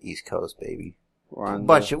 We're on the East Coast, baby. We're a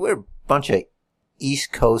bunch of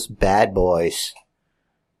East Coast bad boys.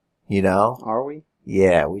 You know? Are we?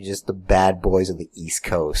 Yeah, we're just the bad boys of the East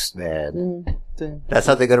Coast, man. That's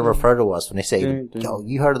how they're gonna refer to us when they say, yo,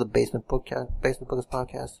 you heard of the Basement Bookers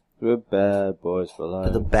podcast? We're bad boys for life.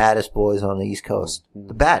 They're the baddest boys on the East Coast.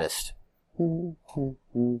 The baddest. Who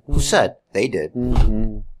said? They did.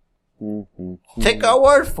 Take our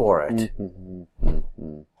word for it.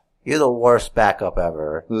 You're the worst backup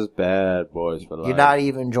ever. This is bad boys for life. You're not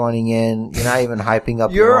even joining in. You're not even hyping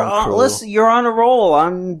up your own crew. Listen, you're on a roll.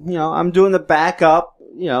 I'm doing the backup.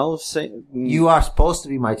 You are supposed to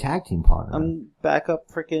be my tag team partner. I'm backup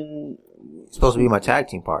freaking... Supposed to be my tag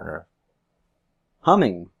team partner.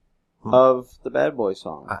 Humming of the Bad Boy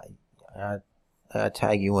song. I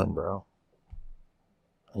tag you in, bro.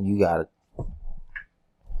 And you got it.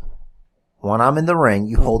 When I'm in the ring,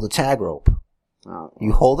 you hold the tag rope. Oh.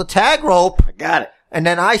 You hold the tag rope. I got it. And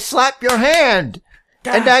then I slap your hand.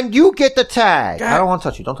 And then you get the tag. I don't want to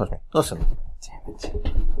touch you. Don't touch me. Listen. Damn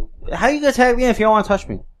it. How you gonna tag me in if you don't want to touch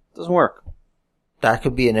me? It doesn't work. That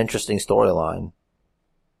could be an interesting storyline.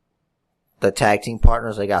 The tag team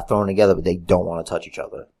partners, they got thrown together, but they don't want to touch each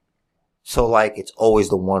other. So, like, it's always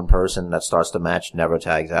the one person that starts the match never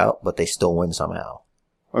tags out, but they still win somehow.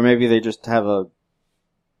 Or maybe they just have a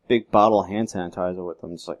big bottle of hand sanitizer with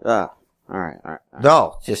them. It's like, all right.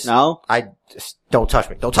 No, don't touch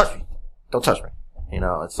me. Don't touch me. Don't touch me. You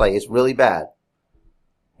know, it's like, it's really bad.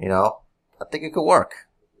 You know, I think it could work.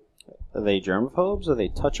 Are they germaphobes? Are they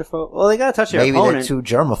touchophobes? Well, they gotta touch their opponent. opponent. Maybe they're too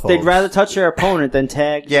germaphobes. They'd rather touch their opponent than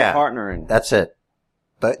tag their partner in. That's it.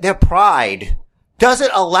 But their pride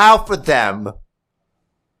doesn't allow for them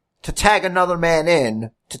to tag another man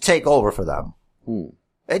in to take over for them.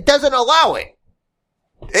 It doesn't allow it.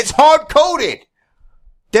 It's hard-coded.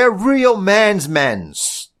 They're real men's.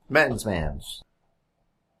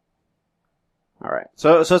 Alright.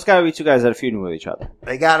 So it's gotta be two guys that are feuding with each other.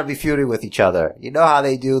 They gotta be feuding with each other. You know how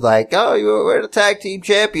they do, like, we're the tag team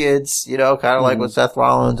champions. You know, kind of like what Seth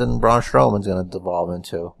Rollins and Braun Strowman's gonna devolve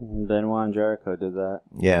into. Benoit and Jericho did that.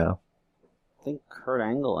 Yeah. I think Kurt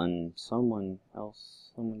Angle and someone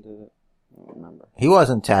did it. I don't remember. He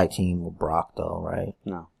wasn't tag team with Brock, though, right?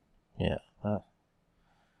 No. Yeah.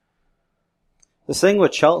 This thing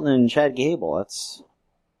with Shelton and Chad Gable,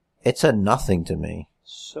 it's a nothing to me.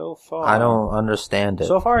 So far. I don't understand it.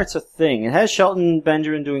 So far, it's a thing. It has Shelton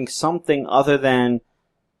Benjamin doing something other than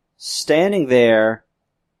standing there,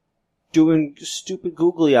 doing stupid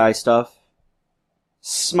googly eye stuff,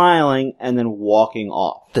 smiling, and then walking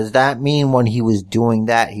off. Does that mean when he was doing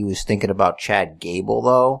that, he was thinking about Chad Gable,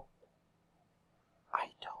 though? I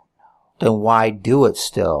don't know. Then why do it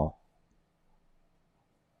still?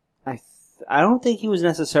 I don't think he was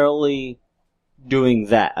necessarily doing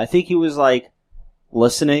that. I think he was, like,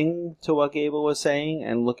 listening to what Gable was saying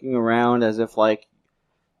and looking around as if, like,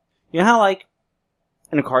 you know how, like,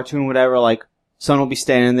 in a cartoon or whatever, like, someone will be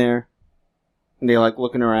standing there and they're, like,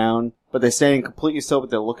 looking around, but they're standing completely still, but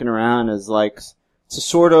they're looking around as, like, to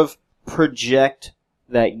sort of project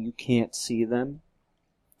that you can't see them.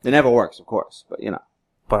 It never works, of course, but, you know.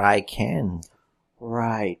 But I can.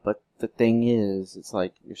 Right, but the thing is, it's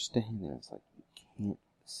like, you're standing there, it's like, you can't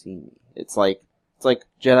see me. It's like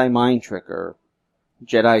Jedi mind trick or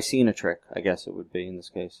Jedi Cena trick, I guess it would be in this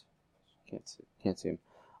case. Can't see him.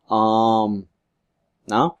 No?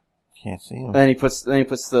 Can't see him. Then he puts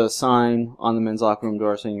the sign on the men's locker room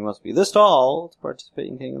door saying you must be this tall to participate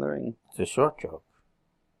in King of the Ring. It's a short joke.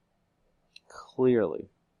 Clearly.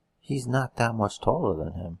 He's not that much taller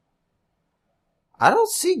than him. I don't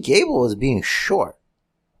see Gable as being short.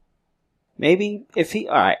 Maybe if he...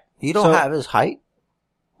 Alright. You don't have his height?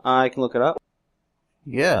 I can look it up.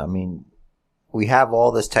 Yeah, I mean, we have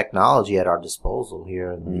all this technology at our disposal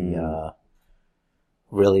here in the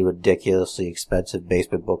really ridiculously expensive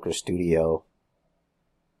Basement Booker studio.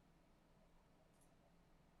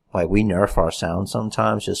 Like, we nerf our sound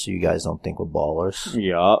sometimes just so you guys don't think we're ballers.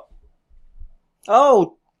 Yup.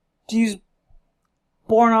 Oh, he's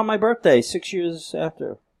born on my birthday, 6 years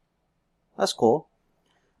after. That's cool.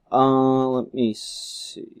 Let me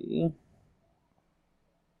see.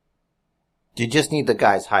 You just need the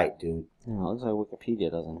guy's height, dude. Yeah, it looks like Wikipedia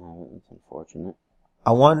doesn't have it. It's unfortunate.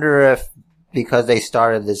 I wonder if, because they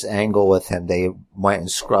started this angle with him, they went and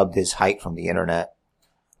scrubbed his height from the internet.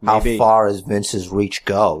 Maybe. How far does Vince's reach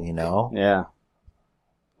go, you know? Yeah.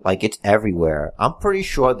 Like, it's everywhere. I'm pretty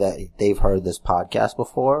sure that they've heard this podcast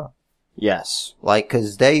before. Yes. Like,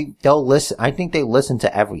 cause they'll listen. I think they listen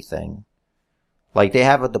to everything. Like, they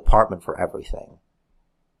have a department for everything.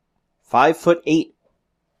 5'8".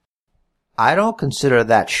 I don't consider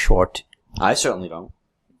that short. I certainly don't.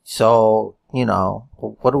 So, you know,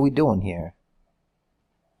 what are we doing here?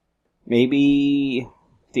 Maybe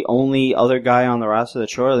the only other guy on the roster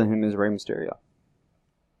that's shorter than him is Rey Mysterio.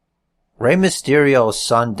 Rey Mysterio's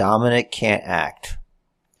son, Dominic, can't act.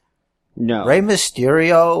 No. Rey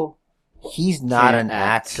Mysterio, he's not Can't an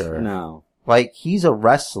act. actor. No. Like, he's a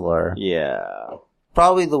wrestler. Yeah.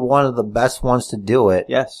 Probably one of the best ones to do it.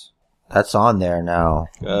 Yes. That's on there now.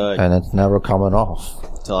 Good. And it's never coming off.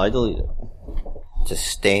 Until I delete it. It's a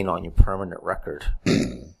stain on your permanent record.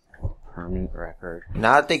 Permanent record.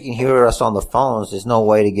 Now that they can hear us on the phones, there's no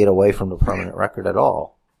way to get away from the permanent record at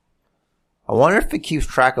all. I wonder if it keeps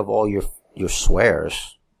track of all your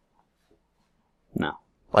swears. No.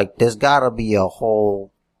 Like, there's gotta be a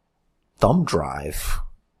whole thumb drive.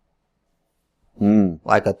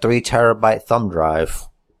 Like a 3 terabyte thumb drive.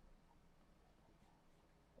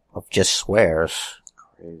 Of just swears.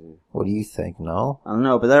 Crazy. What do you think, no? I don't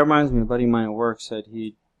know, but that reminds me, a buddy of mine at work said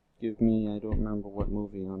he'd give me, I don't remember what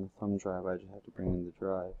movie on the thumb drive, I just have to bring in the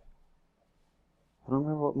drive. I don't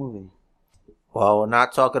remember what movie. Well, we're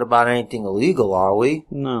not talking about anything illegal, are we?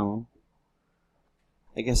 No.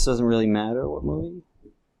 I guess it doesn't really matter what movie.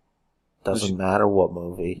 Doesn't matter what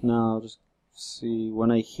movie. No, just see, when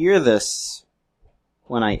I hear this,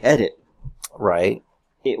 when I edit, Right.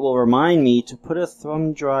 it will remind me to put a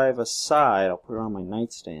thumb drive aside. I'll put it on my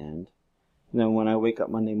nightstand. And then when I wake up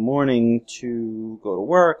Monday morning to go to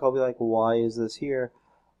work, I'll be like, why is this here?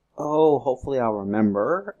 Oh, hopefully I'll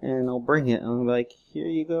remember, and I'll bring it. And I'll be like, here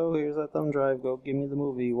you go, here's that thumb drive, go give me the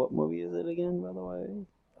movie. What movie is it again, by the way?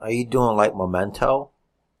 Are you doing like Memento?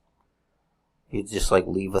 You just like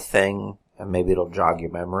leave a thing, and maybe it'll jog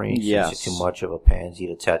your memory. Yes. Since you're too much of a pansy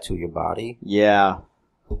to tattoo your body. Yeah.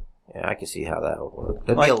 Yeah, I can see how that would work.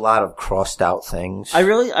 There'd be a lot of crossed out things. I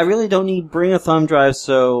really don't need bring a thumb drive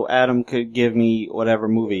so Adam could give me whatever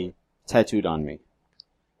movie tattooed on me.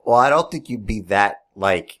 Well, I don't think you'd be that,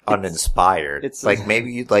 like, uninspired. It's like,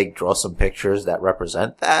 maybe you'd, like, draw some pictures that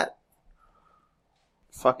represent that.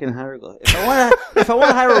 Fucking hieroglyphics. If I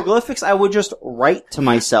want hieroglyphics, I would just write to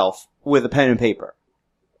myself with a pen and paper.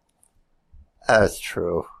 That's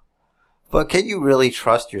true. But can you really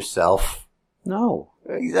trust yourself? No.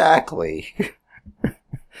 Exactly.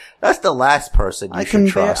 That's the last person you should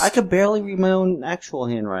trust. I could barely read my own actual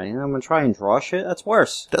handwriting. I'm gonna try and draw shit. That's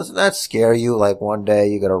worse. Doesn't that scare you? Like, one day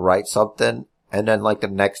you're gonna write something, and then, like, the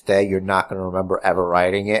next day you're not gonna remember ever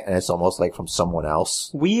writing it, and it's almost like from someone else.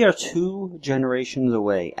 We are 2 generations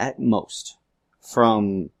away, at most,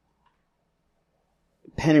 from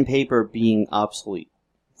pen and paper being obsolete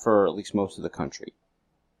for at least most of the country.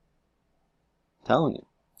 I'm telling you.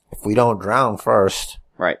 If we don't drown first.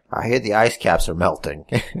 Right. I hear the ice caps are melting.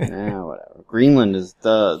 Nah, whatever. Greenland is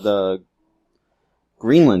the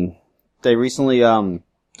Greenland. They recently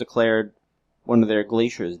declared one of their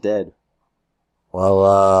glaciers dead.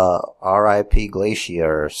 Well, R.I.P.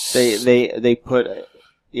 glaciers. They put,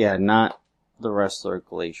 yeah, not the wrestler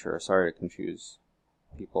Glacier. Sorry to confuse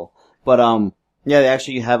people, but yeah, they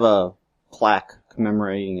actually have a plaque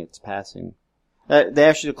commemorating its passing. They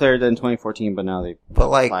actually declared it in 2014, but now they put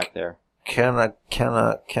a plaque there. Can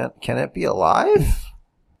it be alive?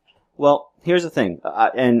 Well, here's the thing,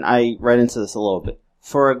 and I read into this a little bit.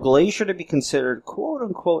 For a glacier to be considered quote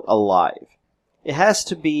unquote alive, it has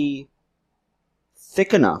to be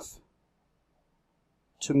thick enough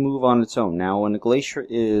to move on its own. Now, when a glacier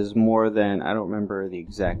is more than, I don't remember the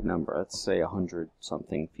exact number, let's say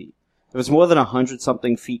 100-something feet. If it's more than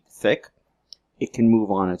 100-something feet thick, it can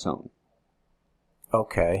move on its own.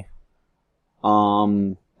 Okay.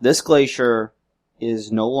 This glacier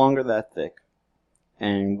is no longer that thick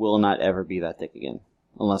and will not ever be that thick again,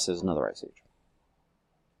 unless there's another ice age.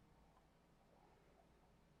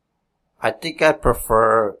 I think I'd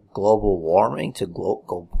prefer global warming to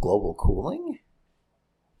global cooling.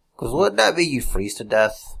 Because wouldn't that be you freeze to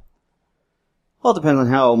death? Well, it depends on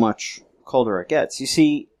how much colder it gets. You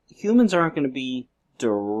see, humans aren't going to be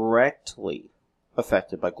directly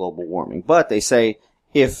affected by global warming, but they say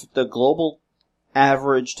if the global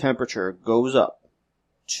average temperature goes up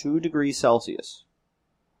 2 degrees Celsius,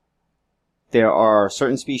 there are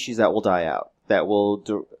certain species that will die out. That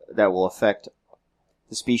will affect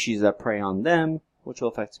the species that prey on them, which will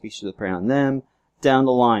affect species that prey on them. Down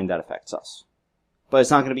the line, that affects us. But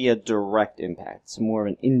it's not going to be a direct impact. It's more of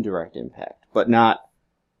an indirect impact. But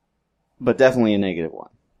definitely a negative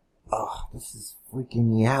one. Oh, this is freaking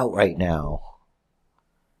me out right now.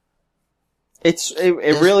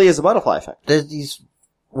 It really is a butterfly effect. There's these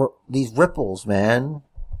ripples, man.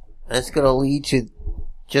 And it's going to lead to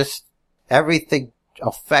just everything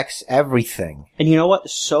affects everything. And you know what?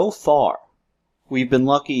 So far, we've been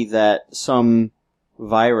lucky that some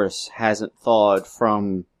virus hasn't thawed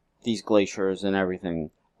from these glaciers and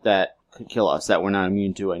everything that could kill us, that we're not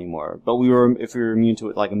immune to anymore. But if we were immune to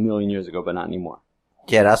it like 1,000,000 years ago, but not anymore.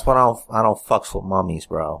 Yeah, that's what I don't fucks with mummies,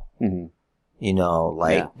 bro. Mm-hmm. You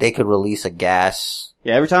know, they could release a gas.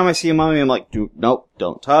 Yeah, every time I see a mummy, I'm like, nope,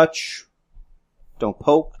 don't touch, don't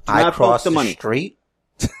poke. Do I not cross poke the money. street.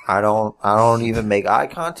 I don't even make eye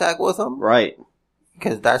contact with them. Right.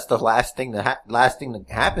 Because that's the last thing that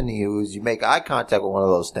happen to you is you make eye contact with one of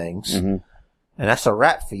those things. Mm-hmm. And that's a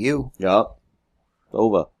wrap for you. Yup.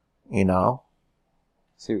 Over. You know?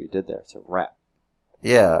 See what you did there. It's a wrap.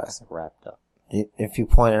 Yeah. It's wrapped up. If you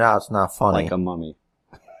point it out, it's not funny. Like a mummy.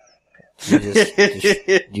 You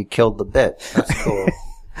you killed the bit. That's cool.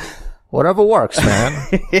 Whatever works, man.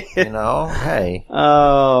 You know? Hey.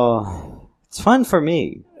 Oh. It's fun for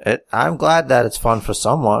me. I'm glad that it's fun for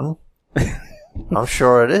someone. I'm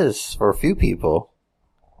sure it is for a few people.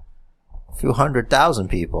 A few 100,000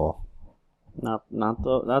 people. Not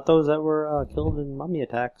those that were killed in mummy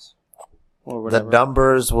attacks. Or whatever. The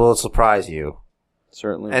numbers will surprise you.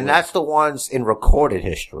 Certainly. And that's the ones in recorded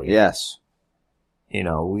history. Yes. You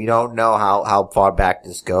know, we don't know how far back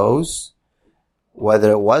this goes.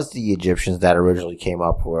 Whether it was the Egyptians that originally came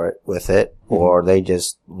up with it, or they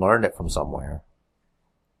just learned it from somewhere.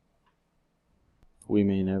 We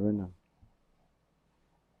may never know.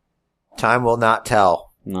 Time will not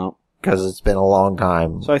tell. No. Because it's been a long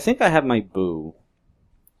time. So I think I have my boo.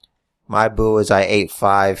 My boo is I ate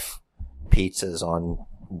 5 pizzas on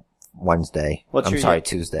Wednesday.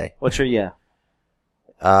 Tuesday. What's your yeah?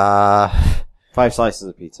 5 slices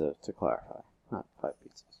of pizza, to clarify. Not 5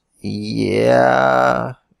 pizzas.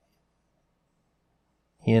 Yeah.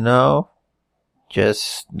 You know,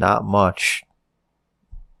 just not much.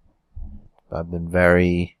 I've been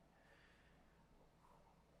very,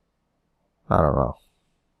 I don't know.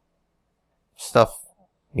 Stuff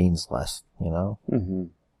means less, you know? Mm-hmm.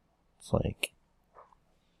 It's like,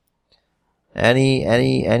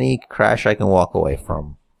 any crash I can walk away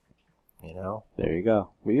from, you know? There you go.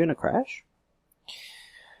 Were you in a crash?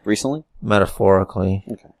 Recently? Metaphorically.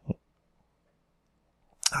 Okay.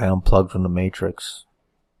 I unplugged from the Matrix.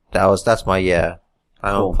 That's my yeah.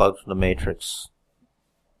 I Cool. unplugged from the Matrix.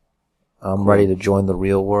 I'm ready to join the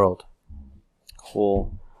real world.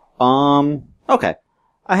 Cool. Okay.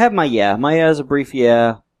 I have my yeah. My yeah is a brief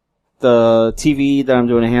yeah. The TV that I'm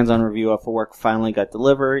doing a hands-on review of for work finally got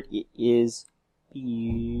delivered. It is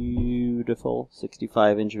beautiful.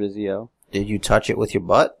 65-inch Vizio. Did you touch it with your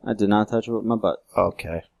butt? I did not touch it with my butt.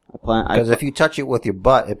 Okay. Because if you touch it with your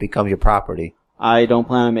butt, it becomes your property. I don't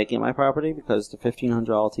plan on making it my property because it's a $1,500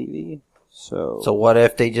 TV. So what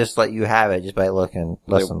if they just let you have it just by looking?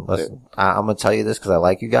 Listen. I'm going to tell you this because I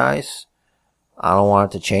like you guys. I don't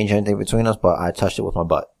want it to change anything between us, but I touched it with my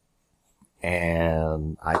butt.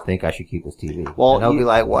 And I think I should keep this TV. Well, and they'll be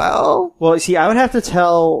like, well, see, I would have to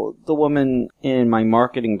tell the woman in my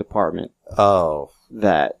marketing department. Oh.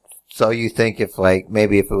 That. So you think if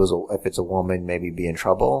it's a woman, maybe be in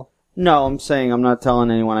trouble? No, I'm saying I'm not telling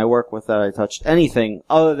anyone I work with that I touched anything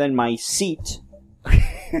other than my seat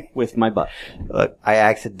with my butt. Look, I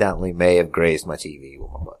accidentally may have grazed my TV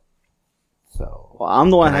with my butt. So. Well, I'm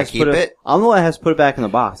the one that has to put it back in the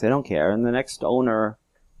box. They don't care. And the next owner,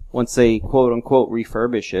 once they quote unquote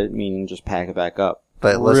refurbish it, meaning just pack it back up.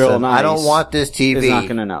 But listen, I don't want this TV. Is not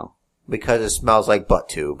gonna know. Because it smells like butt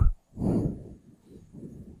tube.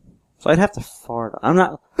 So I'd have to fart. I'm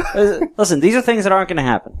not. Listen, these are things that aren't going to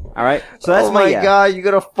happen. All right. So that's my God, you're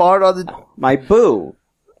gonna fart on the. My boo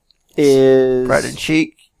is bread and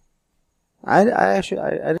cheek.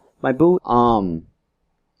 My boo.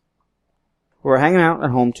 We're hanging out at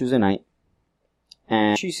home Tuesday night,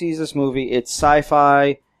 and she sees this movie. It's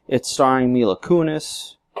sci-fi. It's starring Mila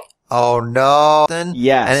Kunis. Oh no!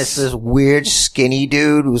 Yes. And it's this weird skinny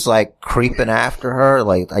dude who's like creeping after her.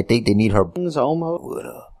 Like I think they need her.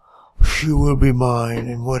 She will be mine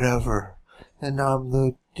and whatever. And I'm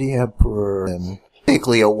the emperor. And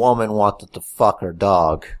basically a woman wanted to fuck her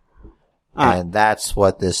dog. And that's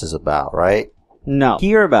what this is about, right? No.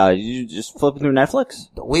 Hear about it. You just flipping through Netflix?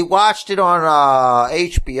 We watched it on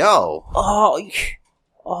HBO. Oh.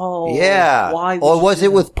 Yeah. Why? Or was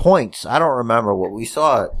it with points? I don't remember what we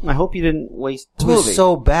saw it. I hope you didn't waste the It movie. was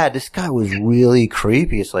so bad. This guy was really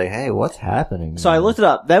creepy. It's like, hey, what's happening? So I looked it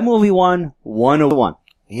up. That movie won 101.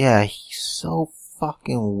 Yeah, he's so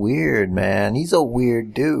fucking weird, man. He's a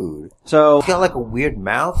weird dude. So He's got like a weird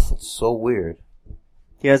mouth. It's so weird.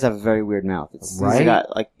 he does have a very weird mouth. He's Right?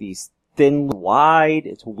 got like these thin, wide.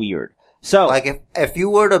 It's weird. So Like if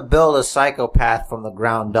you were to build a psychopath from the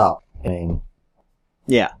ground up, I mean,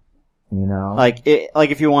 yeah, you know, like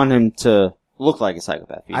if you want him to look like a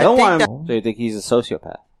psychopath, you I don't think want him. So you think he's a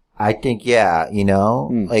sociopath? I think, yeah, you know,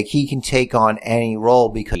 like he can take on any role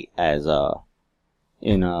because, As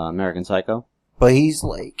in American Psycho. but he's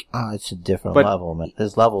like, it's a different But- level, man.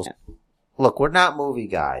 There's levels. Look, we're not movie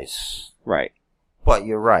guys, Right. but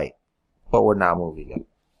you're right. But we're not movie guys.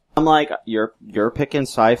 I'm like, you're picking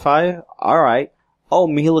sci-fi? Alright. Oh,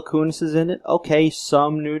 Mila Kunis is in it? Okay,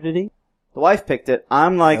 some nudity. The wife picked it.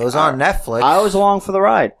 I'm like... It was on Netflix. I was along for the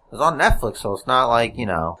ride. It was on Netflix, so it's not like, you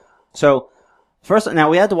know. So, now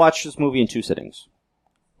we had to watch this movie in 2 sittings.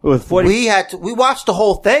 With 40... We watched the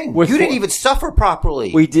whole thing. With You didn't even suffer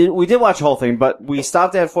properly. We did watch the whole thing, but we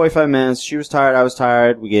stopped at 45 minutes. She was tired, I was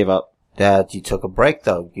tired, we gave up. That you took a break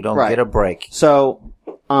though. You don't Right. get a break. So,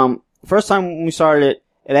 first time when we started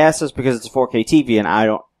it asked us because it's a 4K TV, and I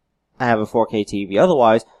have a 4K TV.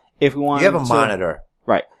 Otherwise, if we wanted You have a monitor.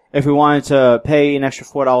 Right. If we wanted to pay an extra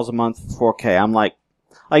 $4 a month for 4K, I'm like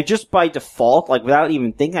just by default, like without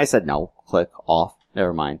even thinking, I said no. Click off.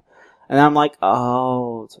 Never mind. And I'm like,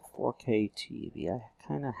 oh, it's a 4K TV. I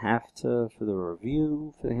kind of have to for the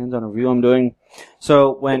hands-on review I'm doing.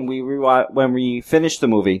 So when we finished the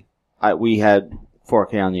movie, we had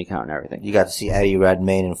 4K on the account and everything. You got to see Eddie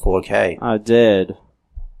Redmayne in 4K. I did.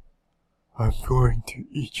 I'm going to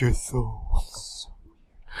eat your soul.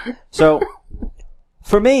 So,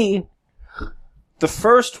 for me, the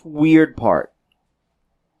first weird part,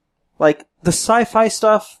 like the sci-fi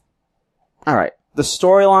stuff, alright, the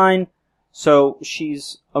storyline, so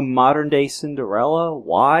she's a modern day Cinderella,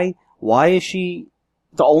 why? Why is she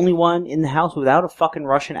the only one in the house without a fucking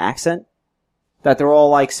Russian accent? That they're all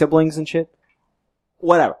like siblings and shit?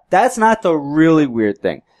 Whatever. That's not the really weird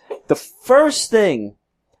thing. The first thing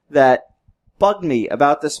that bugged me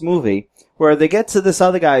about this movie, where they get to this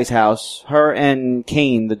other guy's house, her and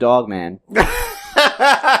Kane, the dog man.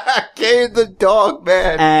 Kane the dog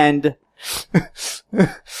man.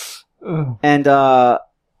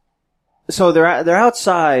 So they're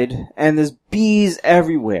outside, and there's bees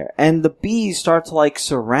everywhere, and the bees start to like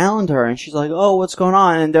surround her, and she's like, oh, what's going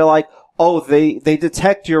on? And they're like, oh, they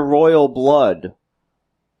detect your royal blood.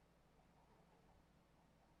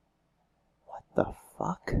 What the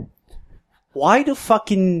fuck? Why do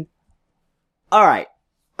fucking... Alright.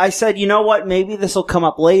 I said, you know what? Maybe this will come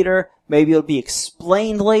up later. Maybe it'll be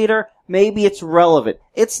explained later. Maybe it's relevant.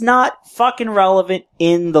 It's not fucking relevant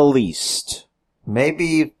in the least.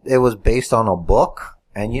 Maybe it was based on a book,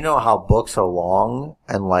 and you know how books are long,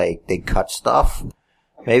 and like, they cut stuff?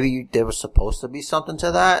 Maybe there was supposed to be something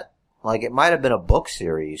to that? Like, it might have been a book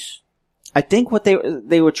series. I think what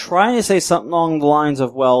they were trying to say something along the lines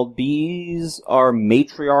of, well, bees are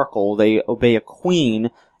matriarchal. They obey a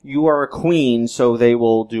queen. You are a queen, so they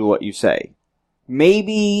will do what you say.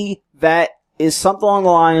 Maybe that is something along the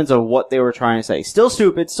lines of what they were trying to say. Still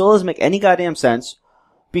stupid. Still doesn't make any goddamn sense.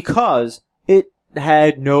 Because it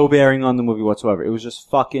had no bearing on the movie whatsoever. It was just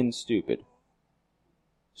fucking stupid.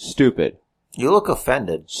 Stupid. You look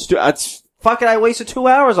offended. It's fucking, I wasted 2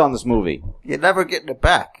 hours on this movie. You're never getting it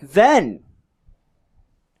back. Then,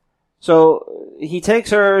 so he takes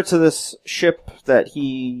her to this ship that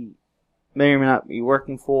he may or may not be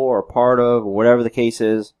working for or part of or whatever the case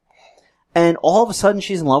is, and all of a sudden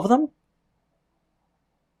she's in love with him?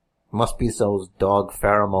 Must be those dog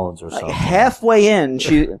pheromones or something. Like halfway in,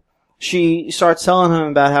 she starts telling him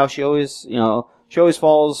about how she always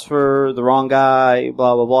falls for the wrong guy,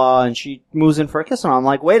 blah, blah, blah, and she moves in for a kiss, and I'm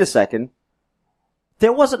like, wait a second.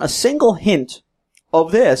 There wasn't a single hint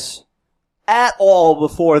of this at all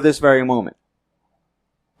before this very moment.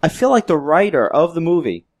 I feel like the writer of the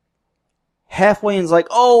movie halfway in's like,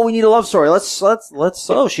 oh, we need a love story.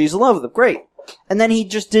 Oh, she's in love with him. Great. And then he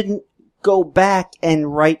just didn't go back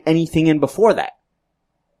and write anything in before that.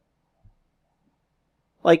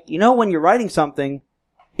 Like, you know, when you're writing something,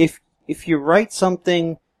 if you write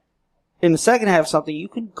something in the second half of something, you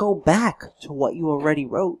can go back to what you already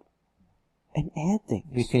wrote and add things.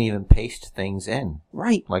 You can even paste things in.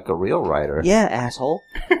 Right. Like a real writer. Yeah, asshole.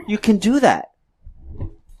 You can do that.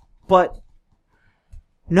 But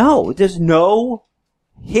No, there's no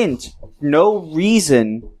hint, no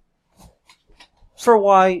reason for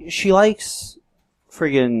why she likes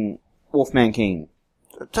friggin' Wolfman King.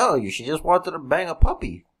 I tell you, she just wanted to bang a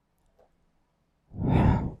puppy.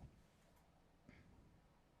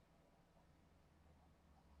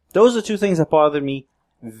 Those are two things that bothered me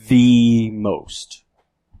the most.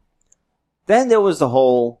 Then there was the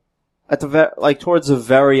whole, towards the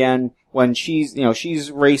very end, when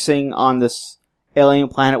she's racing on this alien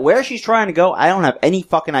planet. Where she's trying to go, I don't have any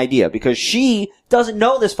fucking idea, because she doesn't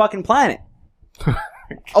know this fucking planet.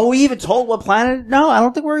 Oh, we even told what planet? No, I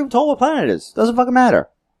don't think we're even told what planet it is. Doesn't fucking matter.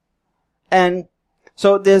 And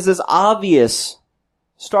so there's this obvious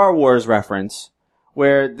Star Wars reference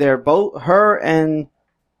where they're both, her and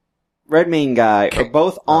Redmayne guy are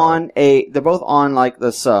both they're both on like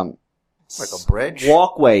this, like a bridge?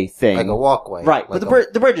 Walkway thing. Like a walkway. Right. Like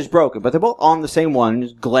but the bridge is broken, but they're both on the same one,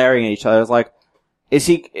 just glaring at each other. It's like,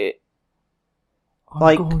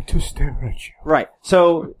 I'm going to stare at you. Right.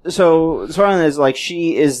 So the storyline is like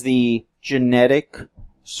she is the genetic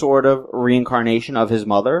sort of reincarnation of his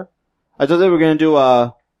mother. I thought they were going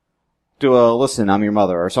to do a listen, I'm your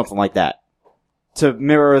mother, or something like that, to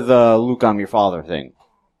mirror the Luke, I'm your father thing,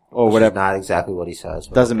 or whatever. Not exactly what he says.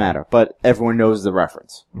 Doesn't matter, but everyone knows the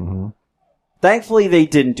reference. Mm-hmm. Thankfully, they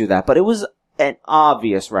didn't do that, but it was an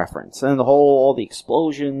obvious reference, and all the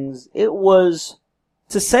explosions. It was,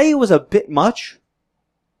 to say it was a bit much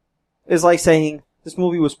is like saying this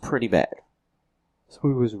movie was pretty bad. This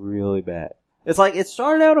movie was really bad. It's like, it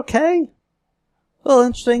started out okay. A little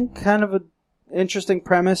interesting, kind of an interesting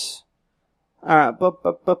premise.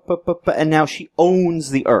 But, and now she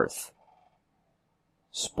owns the Earth.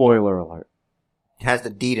 Spoiler alert. Has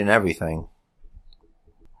the deed and everything.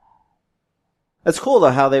 It's cool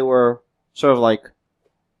though how they were sort of like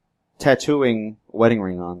tattooing wedding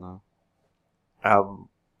ring on though.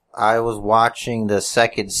 I was watching the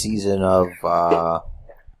second season of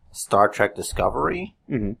Star Trek Discovery.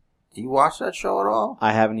 Mm-hmm. Do you watch that show at all?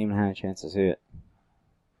 I haven't even had a chance to see it.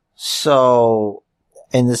 So,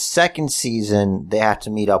 in the second season, they have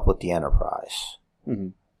to meet up with the Enterprise. Mm-hmm.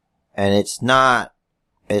 And it's not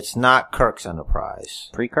Kirk's Enterprise.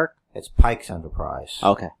 Pre-Kirk? It's Pike's Enterprise.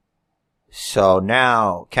 Okay. So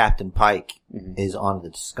now Captain Pike mm-hmm. is on the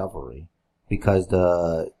Discovery because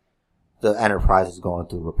the Enterprise is going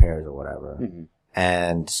through repairs or whatever. Mm-hmm.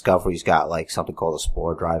 And Discovery's got like something called a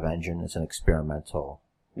spore drive engine. It's an experimental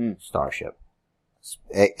starship.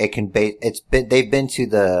 They've been to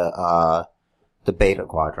the beta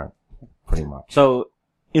quadrant, pretty much. So,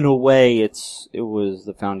 in a way, it was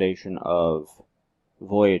the foundation of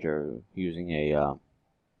Voyager using a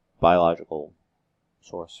biological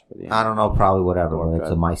source for the. I don't know, probably whatever. But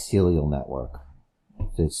it's a mycelial network.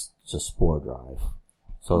 It's a spore drive.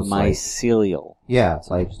 So it's mycelial. Yeah, it's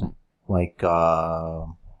like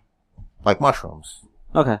mushrooms.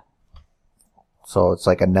 Okay. So it's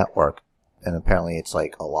like a network, and apparently it's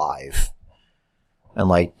like alive. And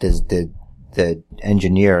like the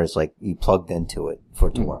engineer is like, he plugged into it for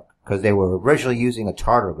it to work. Because they were originally using a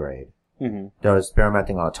tardigrade. Mm-hmm. They were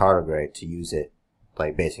experimenting on a tardigrade to use it,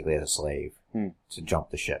 like basically as a slave to jump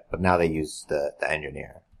the ship. But now they use the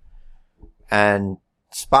engineer. And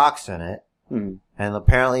Spock's in it. Mm-hmm. And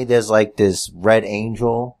apparently there's like this red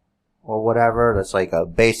angel or whatever that's like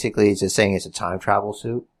basically it's just saying it's a time travel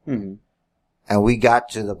suit. Mm-hmm. And we got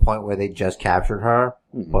to the point where they just captured her,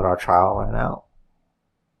 but our trial ran out.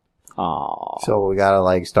 Aww. So we gotta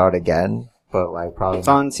like start again, but like probably. It's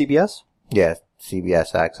on CBS? Yeah,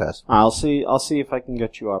 CBS Access. I'll see if I can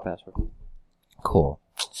get you our password. Cool.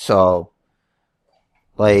 So,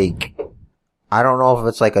 like, I don't know if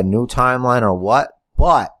it's like a new timeline or what,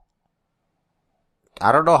 but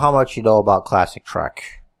I don't know how much you know about classic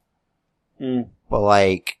Trek. But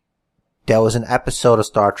like, there was an episode of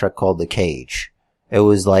Star Trek called The Cage. It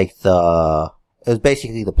was like it was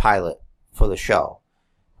basically the pilot for the show.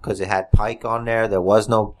 Cause it had Pike on there. There was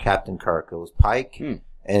no Captain Kirk. It was Pike and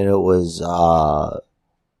it was,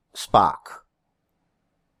 Spock.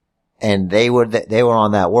 And they were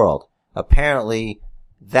on that world. Apparently,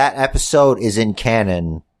 that episode is in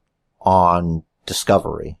canon on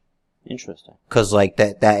Discovery. Interesting. Cause like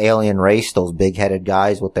that alien race, those big-headed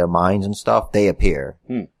guys with their minds and stuff, they appear.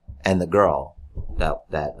 And the girl that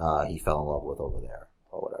he fell in love with over there,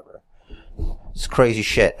 or whatever. It's crazy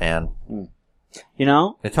shit, man. You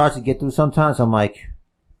know? It's hard to get through sometimes. I'm like,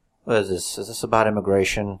 what is this? Is this about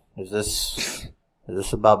immigration? Is this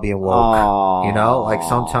about being woke? You know? Like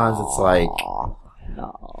sometimes it's like,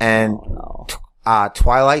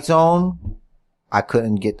 Twilight Zone, I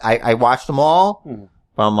couldn't get, I watched them all,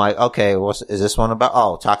 But I'm like, okay, is this one about?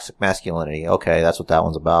 Oh, toxic masculinity. Okay, that's what that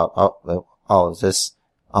one's about. Is this?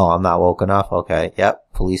 Oh, I'm not woke enough. Okay,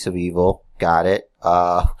 yep. Police of evil. Got it.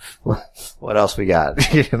 What else we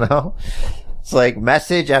got? You know? It's like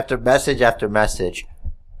message after message after message.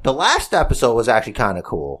 The last episode was actually kind of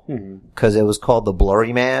cool. Cause it was called The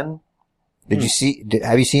Blurry Man. Did you see,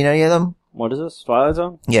 have you seen any of them? What is this? Twilight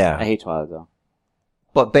Zone? Yeah. I hate Twilight Zone.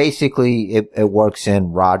 But basically it works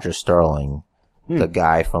in Roger Sterling, the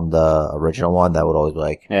guy from the original one that would always be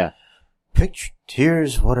like, yeah. Picture,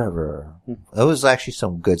 here's whatever. It was actually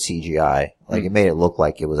some good CGI. Like, it made it look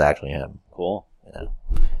like it was actually him. Cool. Yeah.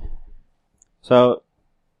 So,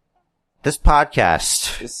 this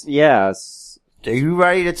podcast. Yeah. Are you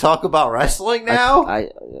ready to talk about wrestling now?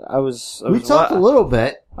 I was we talked a little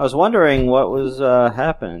bit. I was wondering what was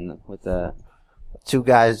happening with that. Two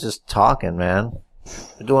guys just talking, man.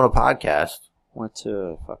 They're doing a podcast. Went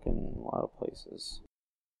to fucking a lot of places.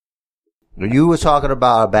 You were talking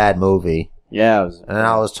about a bad movie. Yeah. And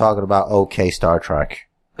I was talking about okay Star Trek.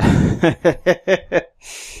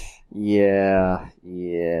 Yeah.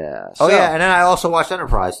 Oh, yeah, and then I also watched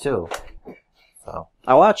Enterprise, too. So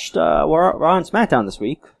I watched, we're on SmackDown this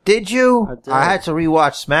week. Did you? I did. I had to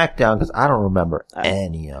rewatch SmackDown because I don't remember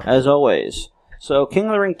any of it. As always. So, King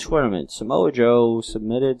of the Ring tournament. Samoa Joe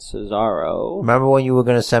submitted Cesaro. Remember when you were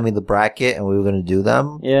going to send me the bracket and we were going to do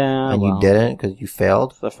them? Yeah. And you didn't because you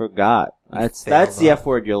failed? I forgot. That's the F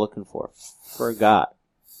word you're looking for. Forgot.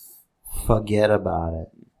 Forget about it.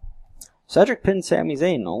 Cedric pinned Sami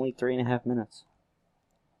Zayn in only 3.5 minutes.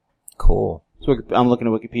 Cool. So I'm looking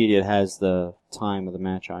at Wikipedia. It has the time of the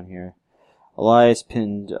match on here. Elias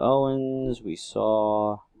pinned Owens. We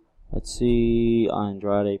saw, let's see,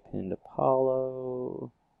 Andrade pinned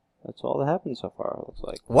Apollo. That's all that happened so far, it looks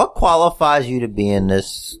like. What qualifies you to be in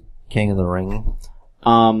this King of the Ring?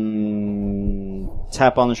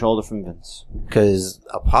 Tap on the shoulder from Vince. Because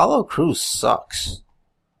Apollo Crews sucks.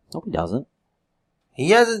 No, he doesn't.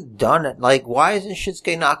 He hasn't done it. Like, why isn't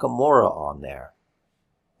Shinsuke Nakamura on there?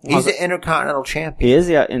 He's the Intercontinental Champion. He is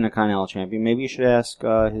the Intercontinental Champion. Maybe you should ask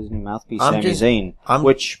his new mouthpiece, Sami Zayn.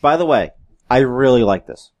 Which, by the way, I really like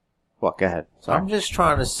this. Well, go ahead. Sorry. I'm just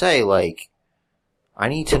trying to say, like, I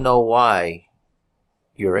need to know why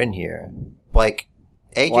you're in here. Like,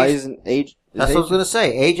 AJ... Why isn't AJ... That's what I was going to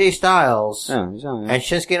say. AJ Styles and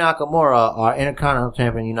Shinsuke Nakamura are Intercontinental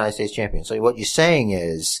Champion and United States Champion. So what you're saying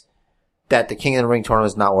is that the King of the Ring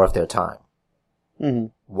tournament is not worth their time. Mm-hmm.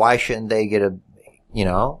 Why shouldn't they get a... You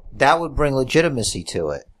know, that would bring legitimacy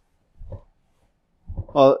to it.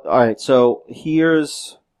 Well, alright, so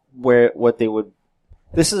here's what they would,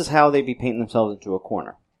 this is how they'd be painting themselves into a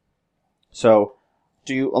corner. So,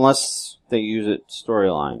 unless they use it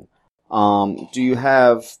storyline, do you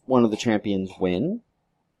have one of the champions win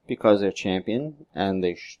because they're champion and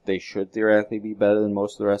they should theoretically be better than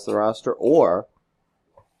most of the rest of the roster, or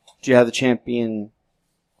do you have the champion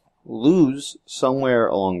lose somewhere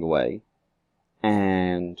along the way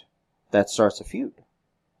and that starts a feud?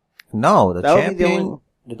 No, the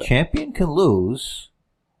champion can lose,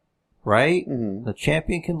 right? Mm-hmm. The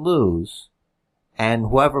champion can lose, and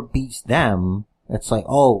whoever beats them, it's like,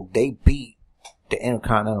 oh, they beat the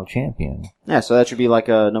Intercontinental Champion. Yeah, so that should be like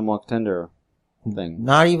a number one contender thing.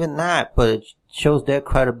 Not even that, but it shows their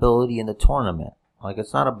credibility in the tournament. Like,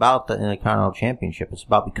 it's not about the Intercontinental Championship, it's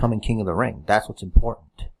about becoming King of the Ring. That's what's important.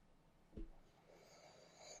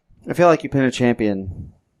 I feel like you pin a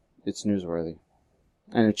champion, it's newsworthy.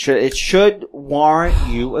 And it should warrant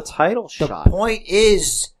you a title shot. The point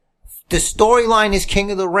is, the storyline is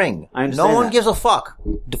King of the Ring. I understand No one that. gives a fuck.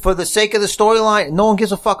 For the sake of the storyline, no one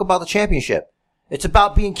gives a fuck about the championship. It's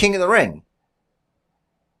about being King of the Ring.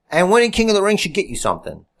 And winning King of the Ring should get you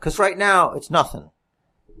something. Cause right now, it's nothing.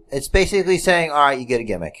 It's basically saying, alright, you get a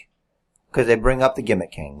gimmick. Cause they bring up the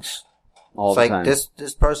gimmick kings. All it's the like, time.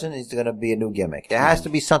 this person is gonna be a new gimmick. There has to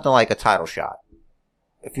be something like a title shot.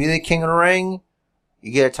 If you're the King of the Ring,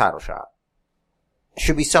 you get a title shot. It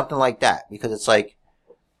should be something like that. Because it's like,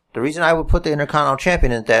 the reason I would put the Intercontinental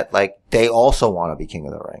Champion is that, like, they also want to be King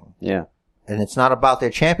of the Ring. Yeah. And it's not about their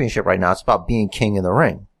championship right now. It's about being King of the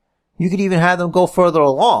Ring. You could even have them go further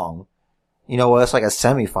along. You know, where it's like a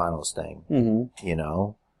semifinals thing. Mm-hmm. You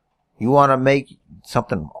know? You want to make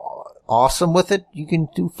something awesome with it? You can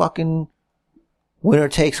do fucking winner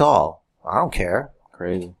takes all. I don't care.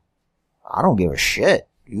 Crazy. I don't give a shit.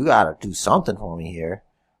 You gotta do something for me here.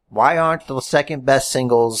 Why aren't the second best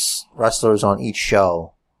singles wrestlers on each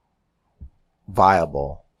show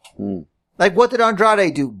viable? Like, what did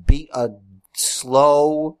Andrade do? Beat a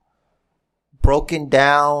slow, broken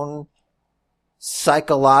down,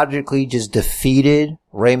 psychologically just defeated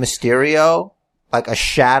Rey Mysterio? like a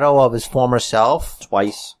shadow of his former self?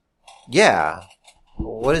 Twice. Yeah.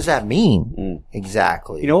 What does that mean?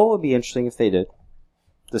 Exactly. You know what would be interesting if they did?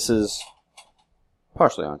 This is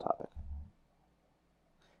partially on topic.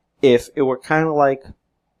 If it were kind of like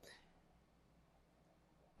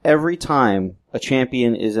every time a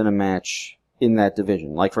champion is in a match in that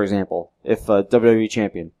division, like for example, if a WWE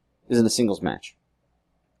champion is in a singles match,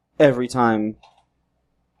 every time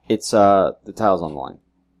it's the title's on the line.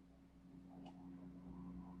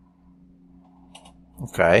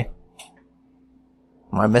 Okay.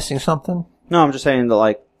 Am I missing something? No, I'm just saying that,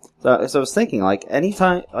 like, so I was thinking, like,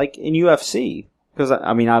 anytime, like, in UFC, because,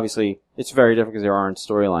 I mean, obviously, it's very different because there aren't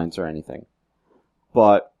storylines or anything.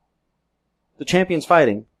 But, the champion's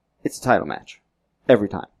fighting, it's a title match. Every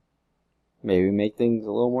time. Maybe make things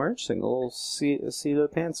a little more interesting, a little seat of the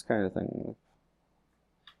pants kind of thing.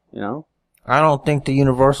 You know? I don't think the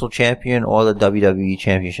Universal Champion or the WWE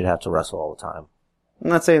Champion should have to wrestle all the time. I'm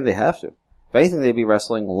not saying they have to. If anything, they'd be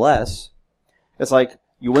wrestling less. It's like,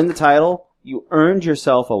 you win the title, you earned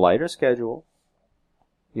yourself a lighter schedule,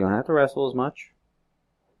 you don't have to wrestle as much,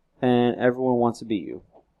 and everyone wants to beat you.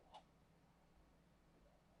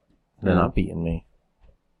 They're not beating me.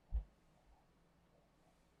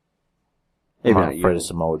 Maybe I'm not not afraid you. of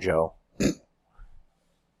Samoa Joe.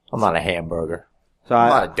 I'm not a hamburger. So I'm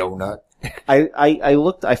not a donut.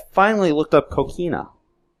 I finally looked up coquina.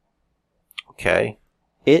 Okay.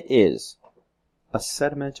 It is a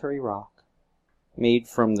sedimentary rock made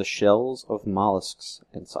from the shells of mollusks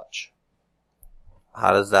and such.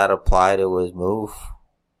 How does that apply to his move?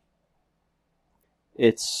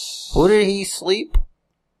 It's... Who did he sleep?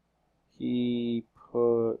 He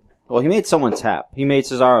made someone tap. He made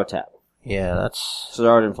Cesaro tap. Yeah, that's...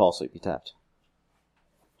 Cesaro didn't fall asleep, he tapped.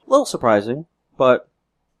 A little surprising, but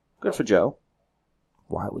good for Joe.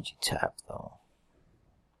 Why would you tap, though?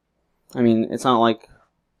 I mean, it's not like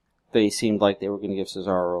they seemed like they were going to give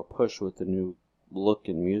Cesaro a push with the new look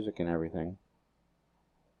and music and everything.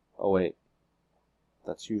 Oh, wait.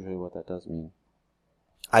 That's usually what that does mean.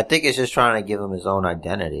 I think it's just trying to give him his own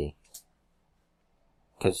identity.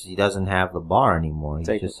 Because he doesn't have the bar anymore. He's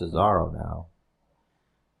just Cesaro now.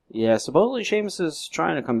 Yeah, supposedly Sheamus is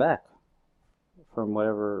trying to come back from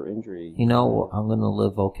whatever injury. You know, I'm going to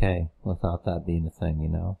live okay without that being a thing, you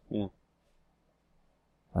know? Yeah.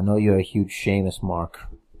 I know you're a huge Sheamus mark.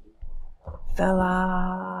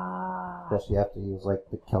 Fella! Especially after he was like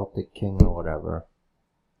the Celtic King or whatever.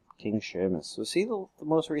 King Sheamus. Was he the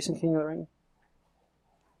most recent King of the Ring?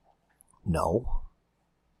 No.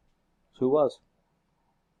 Who was?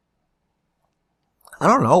 I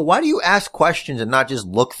don't know. Why do you ask questions and not just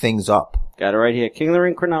look things up? Got it right here. King of the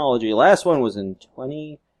Ring chronology. Last one was in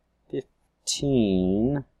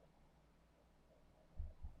 2015.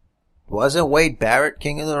 Wasn't Wade Barrett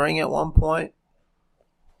King of the Ring at one point?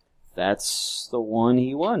 That's the one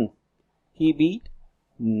he won. He beat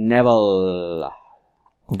Neville.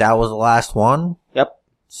 That was the last one? Yep.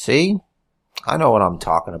 See? I know what I'm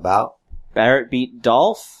talking about. Barrett beat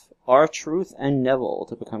Dolph, R-Truth, and Neville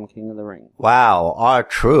to become King of the Ring. Wow,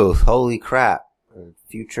 R-Truth. Holy crap.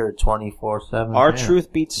 Future 24/7.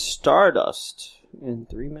 R-Truth beat Stardust in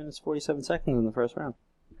 3 minutes 47 seconds in the first round.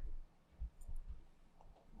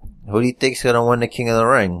 Who do you think's gonna win the King of the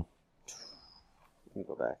Ring? Let me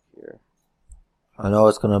go back here. I know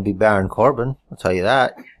it's gonna be Baron Corbin. I'll tell you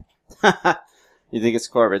that. You think it's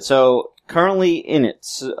Corbin. So, currently in it,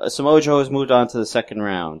 Samoa Joe has moved on to the second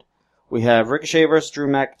round. We have Ricochet versus Drew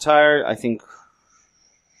McIntyre. I think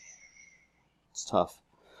it's tough.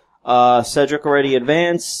 Cedric already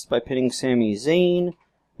advanced by pinning Sami Zayn.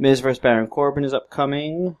 Miz versus Baron Corbin is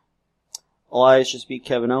upcoming. Elias just beat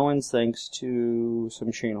Kevin Owens thanks to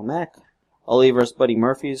some Shane O'Mac. Ali versus Buddy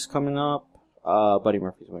Murphy is coming up. Buddy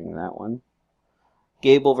Murphy's winning that one.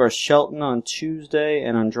 Gable versus Shelton on Tuesday,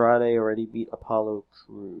 and Andrade already beat Apollo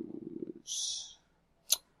Crews.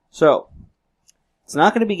 So, it's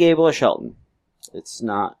not going to be Gable or Shelton. It's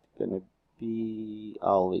not going to be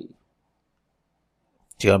Ali.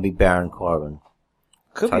 It's gonna be Baron Corbin.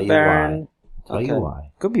 Could Tell be you Baron. why. Tell you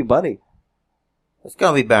why. Could be Buddy. It's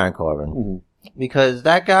gonna be Baron Corbin. Mm-hmm. Because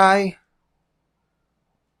that guy...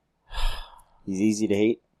 He's easy to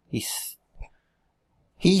hate.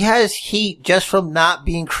 He has heat just from not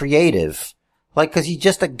being creative. Like, cause he's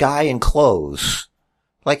just a guy in clothes.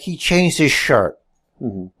 Like, he changed his shirt.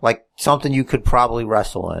 Mm-hmm. Like, something you could probably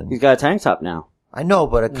wrestle in. He's got a tank top now. I know,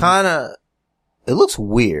 but it kinda... It looks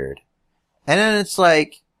weird. And then it's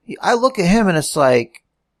like... I look at him and it's like...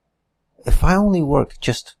 If I only worked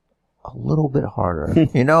just a little bit harder.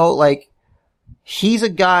 You know, like... He's a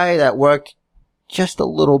guy that worked just a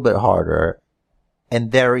little bit harder.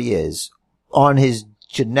 And there he is. on his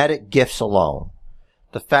genetic gifts alone.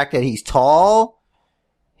 The fact that he's tall,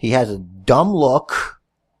 he has a dumb look,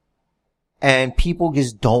 and people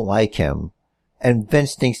just don't like him. And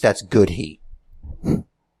Vince thinks that's good heat.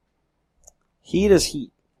 Heat is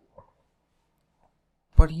heat.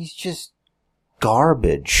 But he's just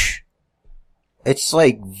garbage. It's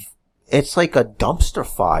like a dumpster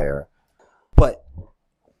fire. But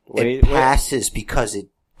it passes because it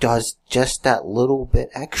does just that little bit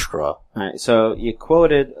extra. Alright, so you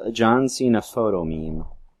quoted a John Cena photo meme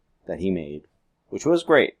that he made, which was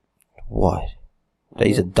great. What? That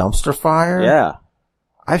he's a dumpster fire? Yeah.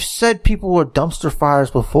 I've said people were dumpster fires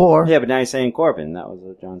before. Yeah, but now you're saying Corbin. That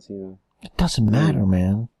was a John Cena. It doesn't matter,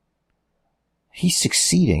 man. He's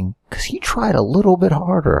succeeding because he tried a little bit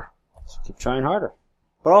harder. So keep trying harder.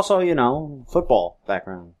 But also, football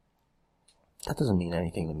background. That doesn't mean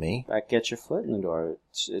anything to me. That gets your foot in the door.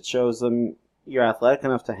 It shows them you're athletic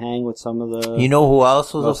enough to hang with some of the You know who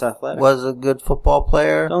else most athletic. Was a good football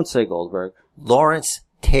player? Don't say Goldberg. Lawrence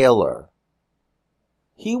Taylor.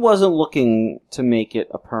 He wasn't looking to make it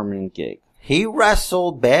a permanent gig. He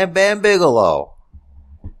wrestled Bam Bam Bigelow.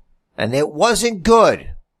 And it wasn't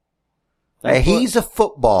good. And he's a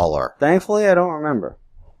footballer. Thankfully, I don't remember.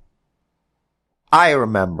 I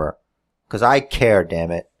remember. Because I care,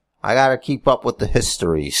 damn it. I gotta keep up with the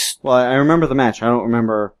histories. Well, I remember the match. I don't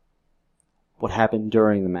remember what happened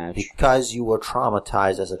during the match. Because you were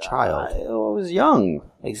traumatized as a child. I was young.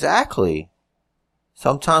 Exactly.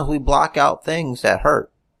 Sometimes we block out things that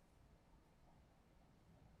hurt.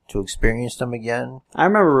 To experience them again. I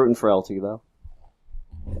remember rooting for LT, though.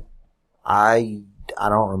 I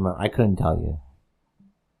don't remember. I couldn't tell you.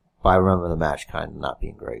 But I remember the match kind of not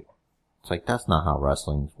being great. It's like, that's not how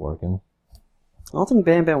wrestling's working. I don't think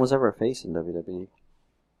Bam Bam was ever a face in WWE.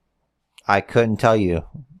 I couldn't tell you.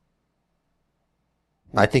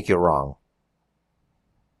 I think you're wrong.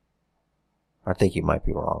 I think you might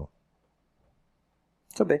be wrong.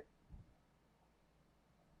 Could be.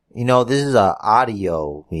 This is a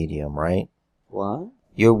audio medium, right? What?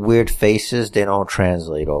 Your weird faces, they don't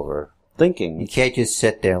translate over. Thinking. You can't just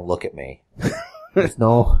sit there and look at me. There's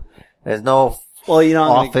no well,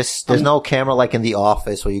 office. There's no camera like in The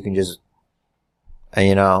Office where you can just,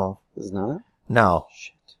 There's not? No.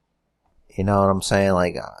 Shit. You know what I'm saying?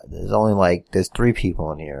 Like, there's 3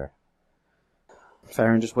 people in here.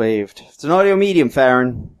 Farron just waved. It's an audio medium,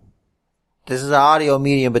 Farron. This is an audio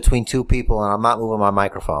medium between 2 people, and I'm not moving my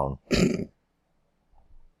microphone.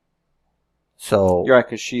 So you're right,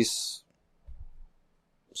 because she's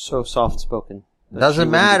so soft-spoken. Doesn't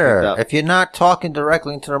matter. If you're not talking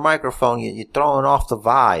directly into the microphone, you're throwing off the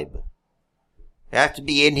vibe. You have to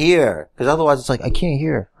be in here, because otherwise it's like, I can't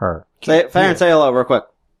hear her. Farron, say hello real quick.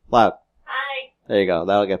 Loud. Hi. There you go.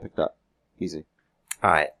 That'll get picked up. Easy.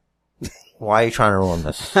 Alright. Why are you trying to ruin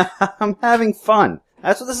this? I'm having fun.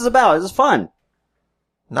 That's what this is about. This is fun.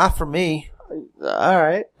 Not for me.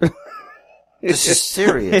 Alright. This is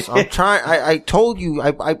serious. I'm trying. I told you.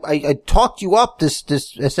 I talked you up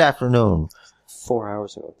this afternoon. 4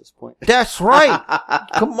 hours ago at this point. That's right.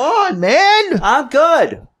 Come on, man. I'm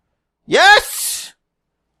good. Yes.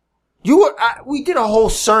 You were. We did a whole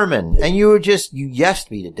sermon, and you yesed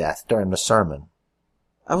me to death during the sermon.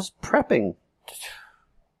 I was prepping.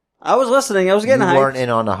 I was listening. I was getting hyped. You weren't in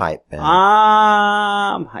on the hype, man.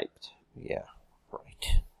 I'm hyped. Yeah.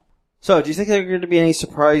 Right. So, do you think there are going to be any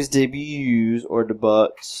surprise debuts or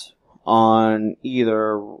debuts on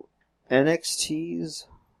either NXT's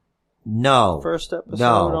first episode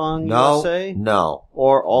on USA? No.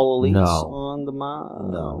 Or All Elites on the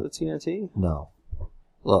TNT? No.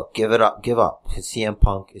 Look, give it up. Give up. Because CM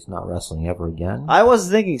Punk is not wrestling ever again. I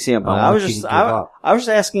wasn't thinking CM Punk. I was just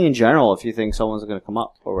asking in general if you think someone's going to come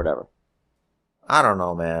up or whatever. I don't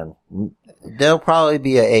know, man. There'll probably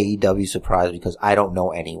be a AEW surprise because I don't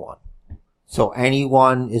know anyone. So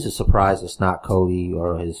anyone is a surprise that's not Cody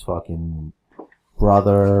or his fucking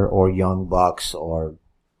brother or Young Bucks or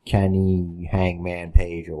Kenny Hangman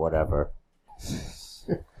Page or whatever.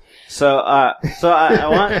 So I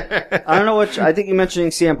don't know I think you mentioning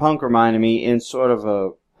CM Punk reminded me in sort of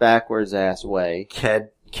a backwards ass way.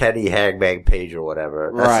 Kenny Hangman Page or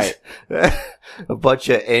whatever. Right. A bunch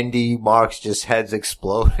of indie marks just heads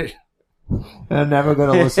exploded. I'm never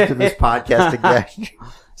gonna listen to this podcast again.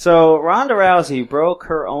 So Ronda Rousey broke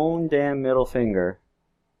her own damn middle finger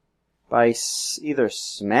by either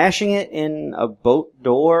smashing it in a boat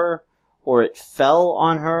door or it fell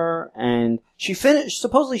on her, and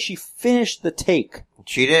supposedly she finished the take.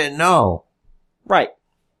 She didn't know. Right.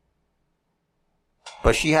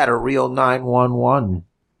 But she had a real 911.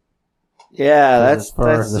 Yeah, that's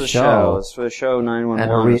that's the the show. show. It's for the show 911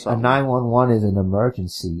 And or a something. 911 is an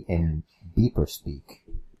emergency in beeper speak.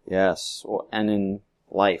 Yes, and in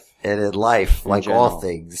life. And in life, like general. all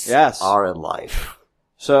things Yes. are in life.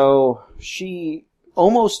 So she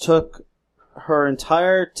almost took her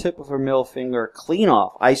entire tip of her middle finger clean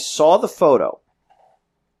off. I saw the photo.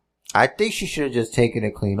 I think she should have just taken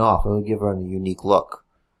it clean off. It would give her a unique look.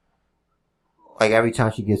 Like every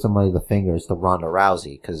time she gives somebody the finger, it's the Ronda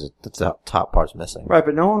Rousey because the top part's missing. Right,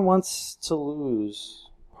 but no one wants to lose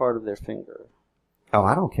part of their finger. Oh,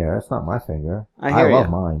 I don't care. It's not my finger. I love ya.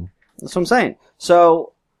 mine. That's what I'm saying.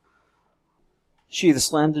 So she either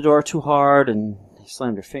slammed the door too hard and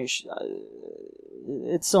slammed her finger.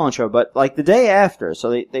 It's still on show, but like the day after, so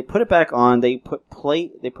they put it back on. They put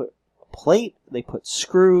plate. They put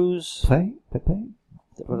screws. Plate. They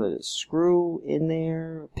put a screw in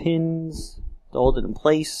there, pins to hold it in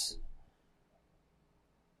place.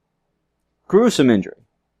 Gruesome injury.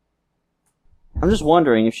 I'm just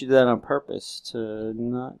wondering if she did that on purpose to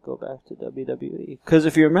not go back to WWE. Because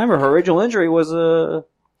if you remember, her original injury was a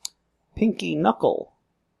pinky knuckle.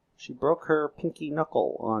 She broke her pinky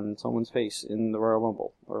knuckle on someone's face in the Royal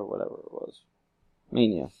Rumble, or whatever it was.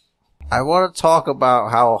 Mania. I want to talk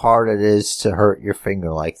about how hard it is to hurt your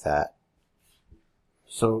finger like that.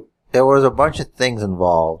 So, there was a bunch of things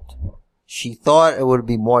involved. She thought it would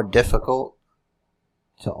be more difficult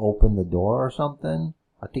to open the door or something.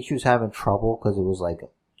 I think she was having trouble because it was like,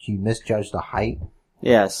 she misjudged the height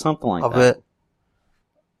Yeah, something like of that. it.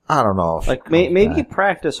 I don't know. If Like, maybe you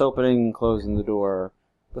practice opening and closing the door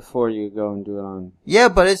before you go and do it on. Yeah,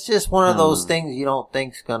 but it's just one of those things you don't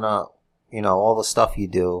think's gonna, all the stuff you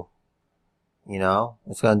do,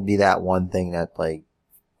 it's gonna be that one thing that, like,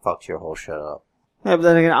 fucks your whole shit up. Yeah, but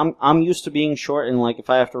then again, I'm used to being short, and like, if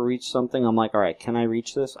I have to reach something, I'm like, alright, can I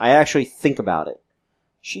reach this? I actually think about it.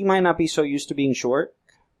 She might not be so used to being short.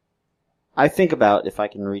 I think about if I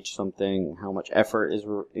can reach something, how much effort is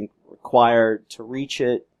required to reach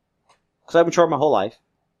it. Because I've been short my whole life.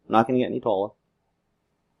 I'm not going to get any taller.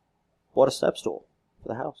 Bought a step stool for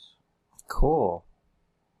the house. Cool.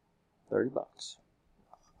 $30.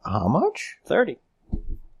 How much? 30.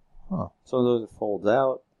 Huh. Some of those it folds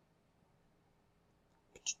out.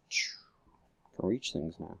 Can reach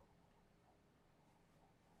things now.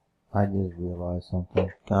 I just realized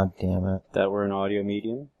something. God damn it. That we're an audio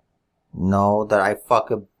medium. No, that I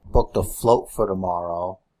fucking booked a float for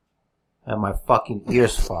tomorrow. And my fucking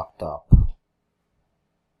ear's fucked up.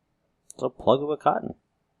 So plug it with cotton.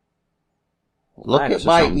 Look Wax at or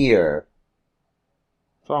my something. ear.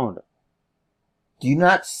 What's wrong with it? Do you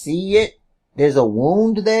not see it? There's a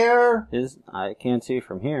wound there? I can't see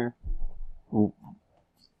from here.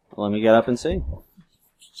 Let me get up and see.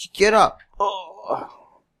 Get up. Oh,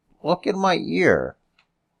 look at my ear.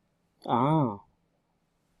 Ah.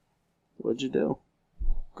 What'd you do?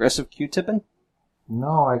 Aggressive Q-tipping?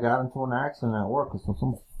 No, I got into an accident at work with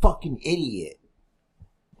some fucking idiot.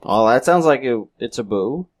 Oh, that sounds like it's a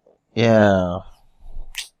boo. Yeah.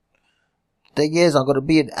 Thing is, I'm gonna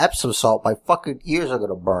be in Epsom salt. My fucking ears are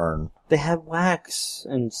gonna burn. They have wax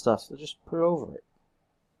and stuff, so just put it over it.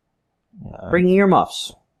 Yeah. Bring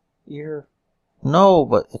earmuffs. No,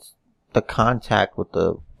 but it's the contact with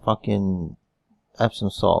the fucking Epsom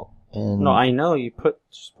salt. And No, I know.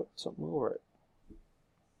 Just put something over it.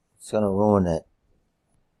 it's gonna ruin it.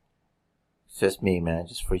 It's just me, man.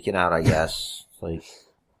 Just freaking out, I guess. It's like,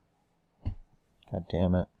 God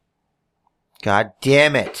damn it. God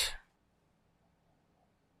damn it.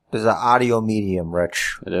 This is an audio medium,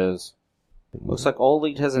 Rich. It is. Looks like All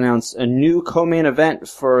Elite has announced a new co-main event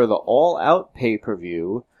for the All Out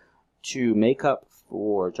pay-per-view to make up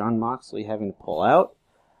for Jon Moxley having to pull out.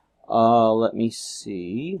 Let me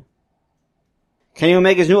see. Kenny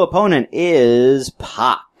Omega's new opponent is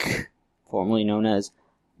Pac, formerly known as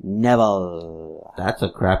Neville. That's a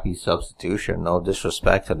crappy substitution. No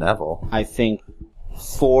disrespect to Neville. I think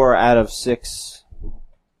 4 out of 6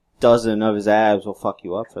 dozen of his abs will fuck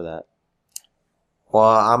you up for that. Well,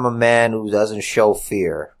 I'm a man who doesn't show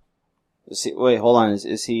fear. Wait, hold on.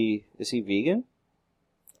 Is he vegan?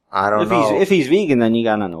 I don't know. If he's vegan, then you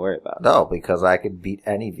got nothing to worry about. No, because I could beat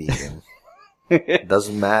any vegan. It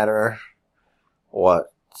doesn't matter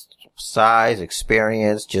what size,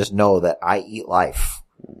 experience, just know that I eat life.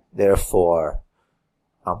 Therefore,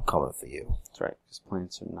 I'm coming for you. That's right, because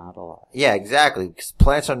plants are not alive. Yeah, exactly. Because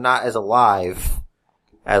plants are not as alive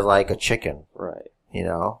as like a chicken. Right.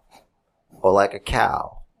 Or like a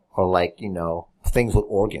cow. Or like, things with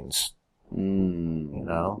organs.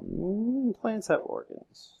 Plants have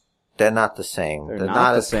organs. They're not the same. They're not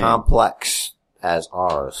not the as same. complex as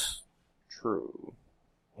ours. True.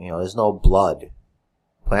 there's no blood.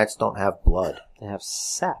 Plants don't have blood. They have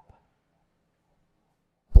sap.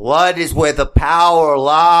 Blood is where the power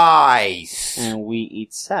lies. And we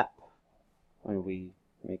eat sap when we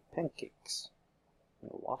make pancakes.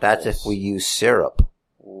 That's if we use syrup.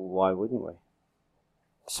 Why wouldn't we?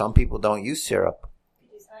 Some people don't use syrup.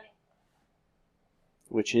 Use honey.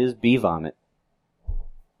 Which is bee vomit.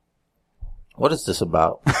 What is this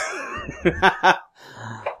about?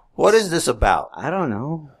 What is this about? I don't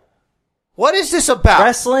know. What is this about?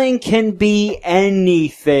 Wrestling can be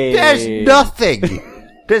anything. There's nothing.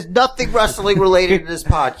 There's nothing wrestling related to this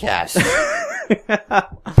podcast.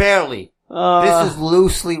 Barely. This is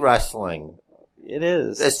loosely wrestling. It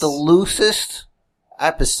is. It's the loosest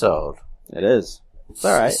episode. It is. It's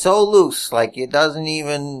all right. It's so loose, like it doesn't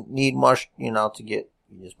even need much, to get.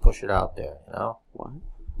 You just push it out there, What?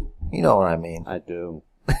 You know what I mean? I do.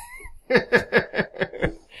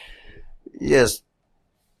 Yes.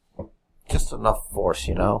 Just enough force,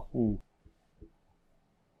 Think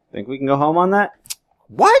we can go home on that?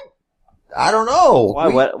 What? I don't know. Why?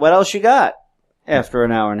 What else you got after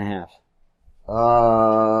an hour and a half?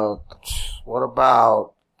 What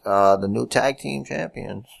about the new tag team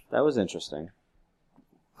champions? That was interesting.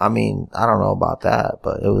 I mean, I don't know about that,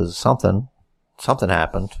 but it was something. Something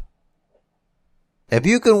happened. If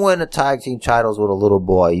you can win the tag team titles with a little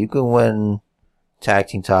boy, you can win tag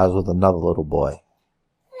team titles with another little boy.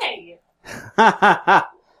 Hey.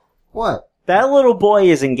 What? That little boy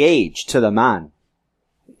is engaged to the man.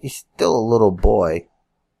 He's still a little boy.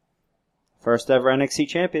 First ever NXT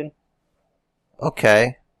champion.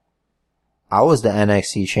 Okay. I was the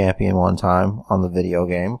NXT champion one time on the video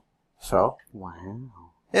game. So? Wow.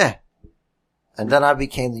 Yeah. And then I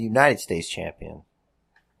became the United States champion.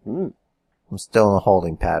 I'm still in a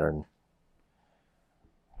holding pattern.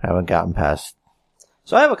 Haven't gotten past.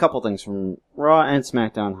 So I have a couple things from Raw and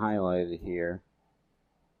SmackDown highlighted here.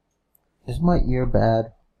 Is my ear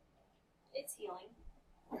bad? It's healing.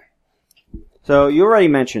 So you already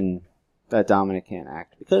mentioned that Dominic can't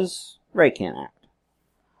act because Ray can't act.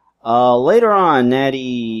 Later on,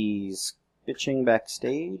 Natty's bitching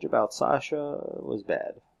backstage about Sasha was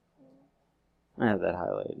bad. I have that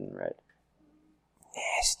highlighted in red.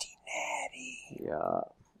 Nasty Natty. Yeah.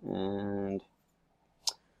 And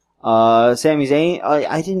Sami Zayn,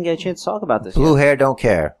 I didn't get a chance to talk about this Blue yet. hair don't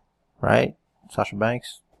care. Right? Sasha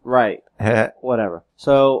Banks? Right. Whatever.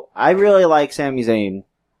 So, I really like Sami Zayn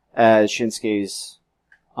as Shinsuke's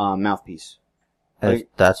mouthpiece. If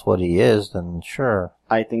that's what he is, then sure.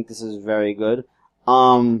 I think this is very good.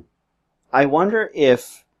 I wonder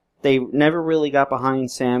if they never really got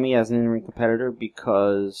behind Sami as an in-ring competitor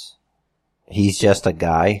because... He's just a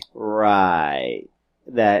guy. Right.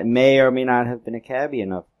 That may or may not have been a cabbie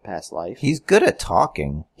in a past life. He's good at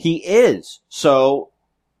talking. He is. So,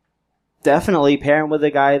 definitely pair him with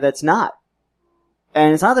a guy that's not.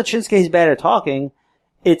 And it's not that Shinsuke's bad at talking.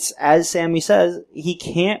 It's, as Sami says, he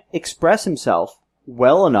can't express himself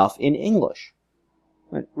well enough in English.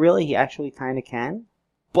 But really, he actually kind of can.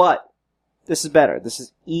 But, this is better. This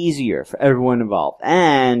is easier for everyone involved.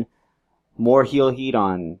 And, more heel heat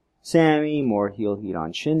on Sami, more heel heat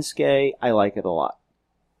on Shinsuke. I like it a lot.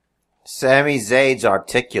 Sami Zayn's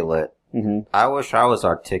articulate. Mm-hmm. I wish I was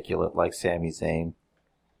articulate like Sami Zayn.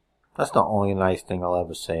 That's the only nice thing I'll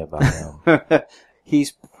ever say about him.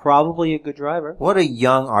 He's probably a good driver. What a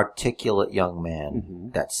young, articulate young man Mm-hmm.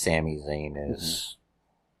 that Sami Zayn is.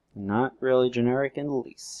 Not really generic in the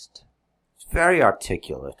least. It's very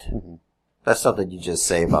articulate. Mm-hmm. That's something you just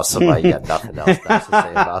say about somebody you got nothing else nice to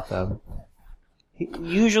say about them.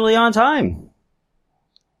 Usually on time.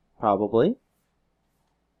 Probably.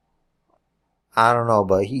 I don't know,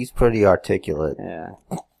 but he's pretty articulate. Yeah.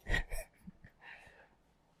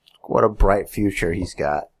 What a bright future he's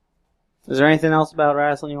got. Is there anything else about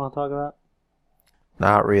wrestling you want to talk about?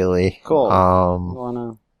 Not really. Cool. You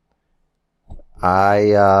wanna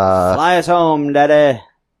fly us home, Daddy?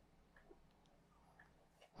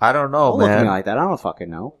 I don't know, Don't look at man. me like that. I don't fucking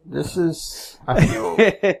know. This is,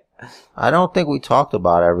 I don't think we talked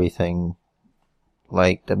about everything.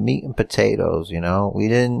 Like the meat and potatoes, we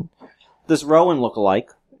didn't. This Rowan look-alike.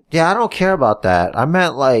 Yeah, I don't care about that. I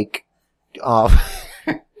meant like, cause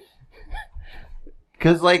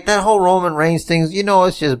like that whole Roman Reigns thing,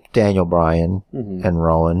 it's just Daniel Bryan and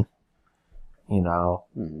Rowan.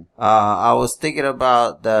 I was thinking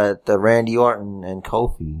about the Randy Orton and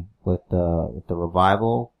Kofi with the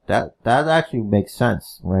revival. That actually makes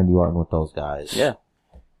sense. Randy Orton with those guys. Yeah.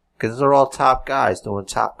 Cause they're all top guys doing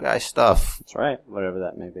top guy stuff. That's right. Whatever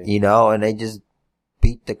that may be. And they just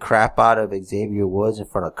beat the crap out of Xavier Woods in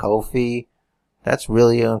front of Kofi. That was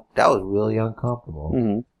really uncomfortable.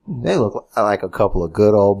 Mm-hmm. They look like a couple of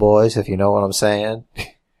good old boys, if you know what I'm saying.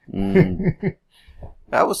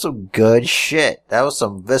 That was some good shit. That was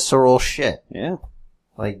some visceral shit. Yeah.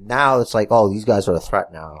 Like, now it's like, oh, these guys are a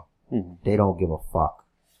threat now. They don't give a fuck.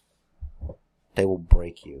 They will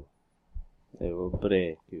break you. They will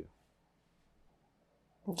break you.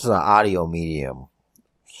 It's an audio medium.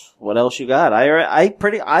 What else you got? I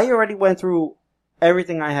already went through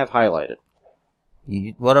everything I have highlighted.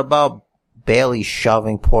 What about Bayley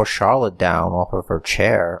shoving poor Charlotte down off of her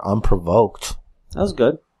chair, unprovoked? That was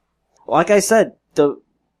good. Like I said,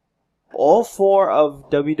 all 4 of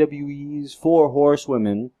WWE's 4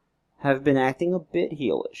 horsewomen have been acting a bit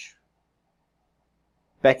heelish.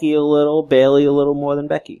 Becky a little, Bayley a little more than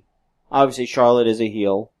Becky. Obviously, Charlotte is a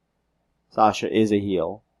heel. Sasha is a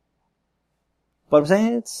heel. But I'm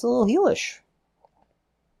saying it's a little heelish.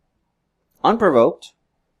 Unprovoked,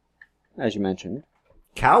 as you mentioned.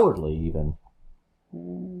 Cowardly, even.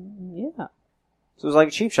 Yeah. So it was like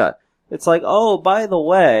a cheap shot. It's like, oh, by the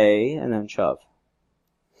way, and then shove.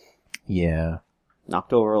 Yeah.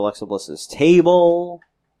 Knocked over Alexa Bliss's table.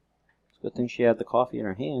 It's a good thing she had the coffee in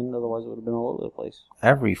her hand, otherwise it would have been all over the place.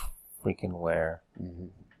 Every freaking where.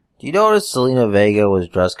 Do you notice Selena Vega was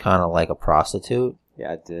dressed kind of like a prostitute?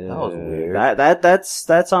 Yeah, I did. That was weird.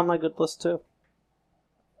 That's on my good list too.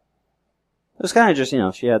 It was kind of just,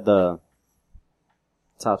 she had the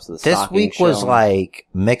tops of the This stocking week was showing. like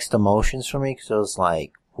mixed emotions for me, because it was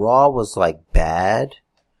like, Raw was like bad,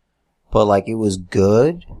 but like it was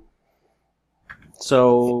good.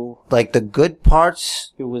 So, Like the good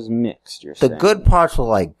parts, it was mixed, you're the saying. good parts were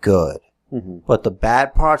like good, Mm-hmm. but the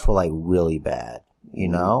bad parts were like really bad, you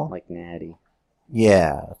know? Like natty.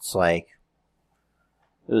 Yeah, it's like,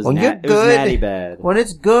 It was, when you're it was good, natty bad. when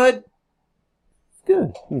it's good, it's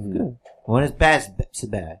good. Mm-hmm. Good. When it's bad, it's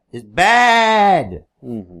bad. It's bad!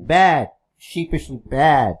 Mm-hmm. Bad. Sheepishly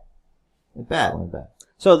bad. It's bad when it's bad.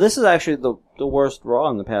 So this is actually the worst Raw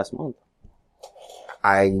in the past month.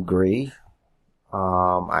 I agree.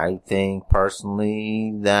 I think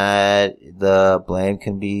personally that the blame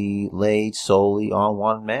can be laid solely on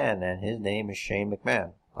one man, and his name is Shane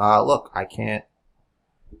McMahon. Look, I can't.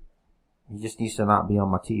 He just needs to not be on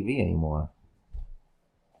my TV anymore.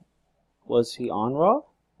 Was he on Raw?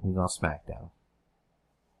 He's on SmackDown.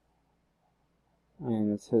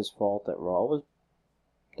 And it's his fault that Raw was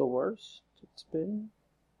the worst it's been?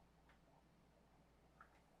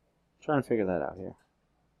 Trying to figure that out here.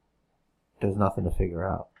 There's nothing to figure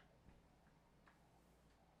out.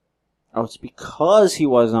 Oh, it's because he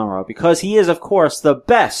was on Raw. Because he is, of course, the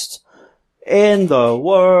best in the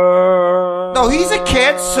world. No, he's a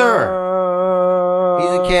cancer. He's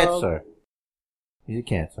a cancer. He's a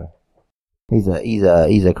cancer. He's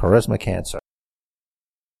a charisma cancer.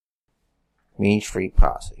 Mean Street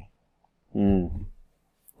Posse.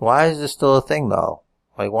 Why is this still a thing though?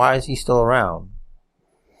 Like, why is he still around?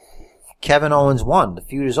 Kevin Owens won. The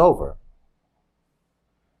feud is over.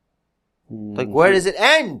 Like, where does it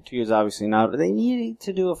end? He was obviously not. They need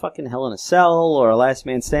to do a fucking Hell in a Cell or a Last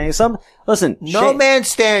Man Standing. Listen. No man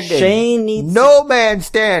standing. Shane needs. No man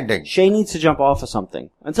standing. Shane needs to jump off of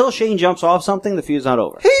something. Until Shane jumps off something, the feud's not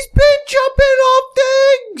over. He's been jumping off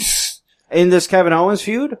things. In this Kevin Owens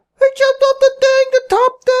feud, He jumped off the thing, the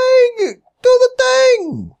top thing. Do the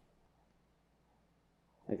thing.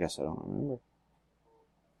 I guess I don't remember.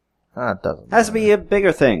 It doesn't. Has to be a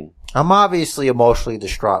bigger thing. I'm obviously emotionally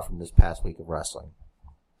distraught from this past week of wrestling.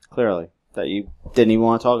 Clearly, that you didn't even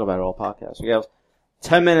want to talk about it all podcast. We have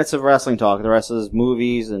 10 minutes of wrestling talk. The rest is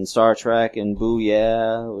movies and Star Trek and Boo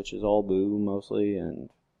Yeah, which is all Boo mostly. And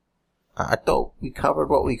I thought we covered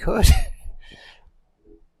what we could.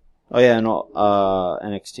 oh yeah, and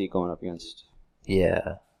NXT going up against.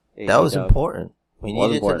 Yeah, AEW. that was important. We It was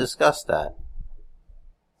needed important. to discuss that.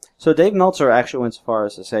 So Dave Meltzer actually went so far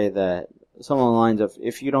as to say that something along the lines of,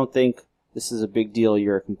 if you don't think this is a big deal,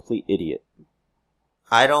 you're a complete idiot.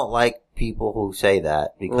 I don't like people who say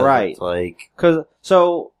that because Right. it's like,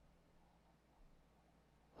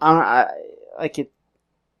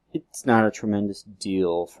 it's not a tremendous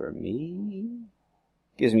deal for me.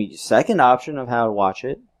 Gives me a second option of how to watch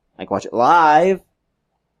it. I can watch it live.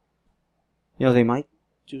 They might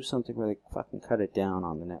do something where they fucking cut it down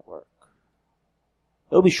on the network.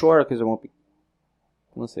 It'll be shorter because it won't be,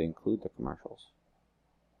 unless they include the commercials.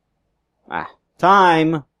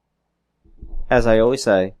 Time, as I always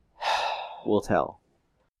say, will tell.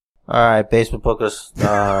 alright, Basement Bookers,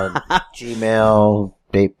 Gmail,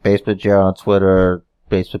 Basement Jared on Twitter,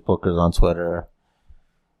 Basement Bookers on Twitter.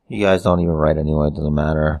 You guys don't even write anyway, it doesn't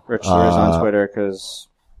matter. Rich Sears on Twitter because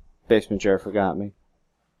Basement Jared forgot me.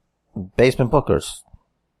 Basement Bookers.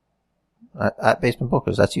 At Basement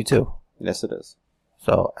Bookers. That's you too. Yes, it is.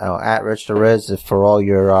 So, at Rich the Riz, if for all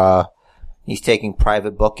your, he's taking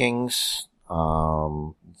private bookings,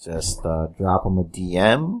 just, drop him a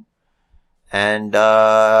DM. And,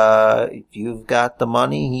 if you've got the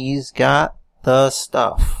money, he's got the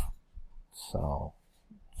stuff. So,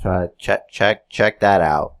 try check that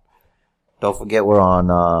out. Don't forget we're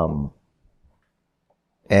on,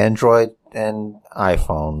 Android and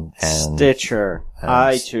iPhone and Stitcher, and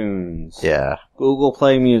iTunes, yeah. Google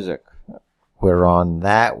Play Music. We're on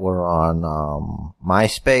that. We're on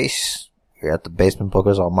MySpace. We're at the Basement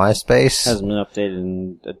Bookers on MySpace. Hasn't been updated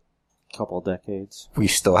in a couple of decades. We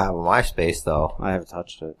still have a MySpace though. I haven't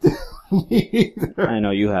touched it. Me either. I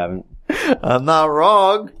know you haven't. I'm not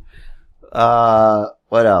wrong.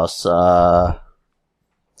 What else?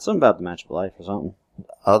 Something about the Match of Life or something.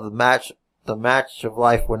 The match of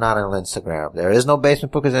life. We're not on Instagram. There is no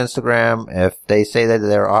Basement Bookers Instagram. If they say that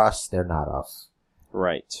they're us, they're not us.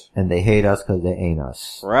 Right. And they hate us because they ain't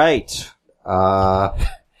us. Right.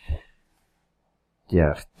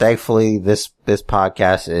 Yeah. Thankfully, this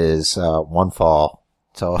podcast is, one fall.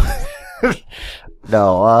 So,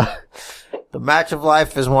 no, the match of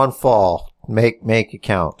life is one fall. Make it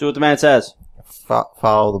count. Do what the man says.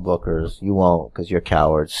 Follow the Bookers. You won't because you're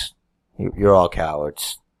cowards. You're all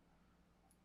cowards.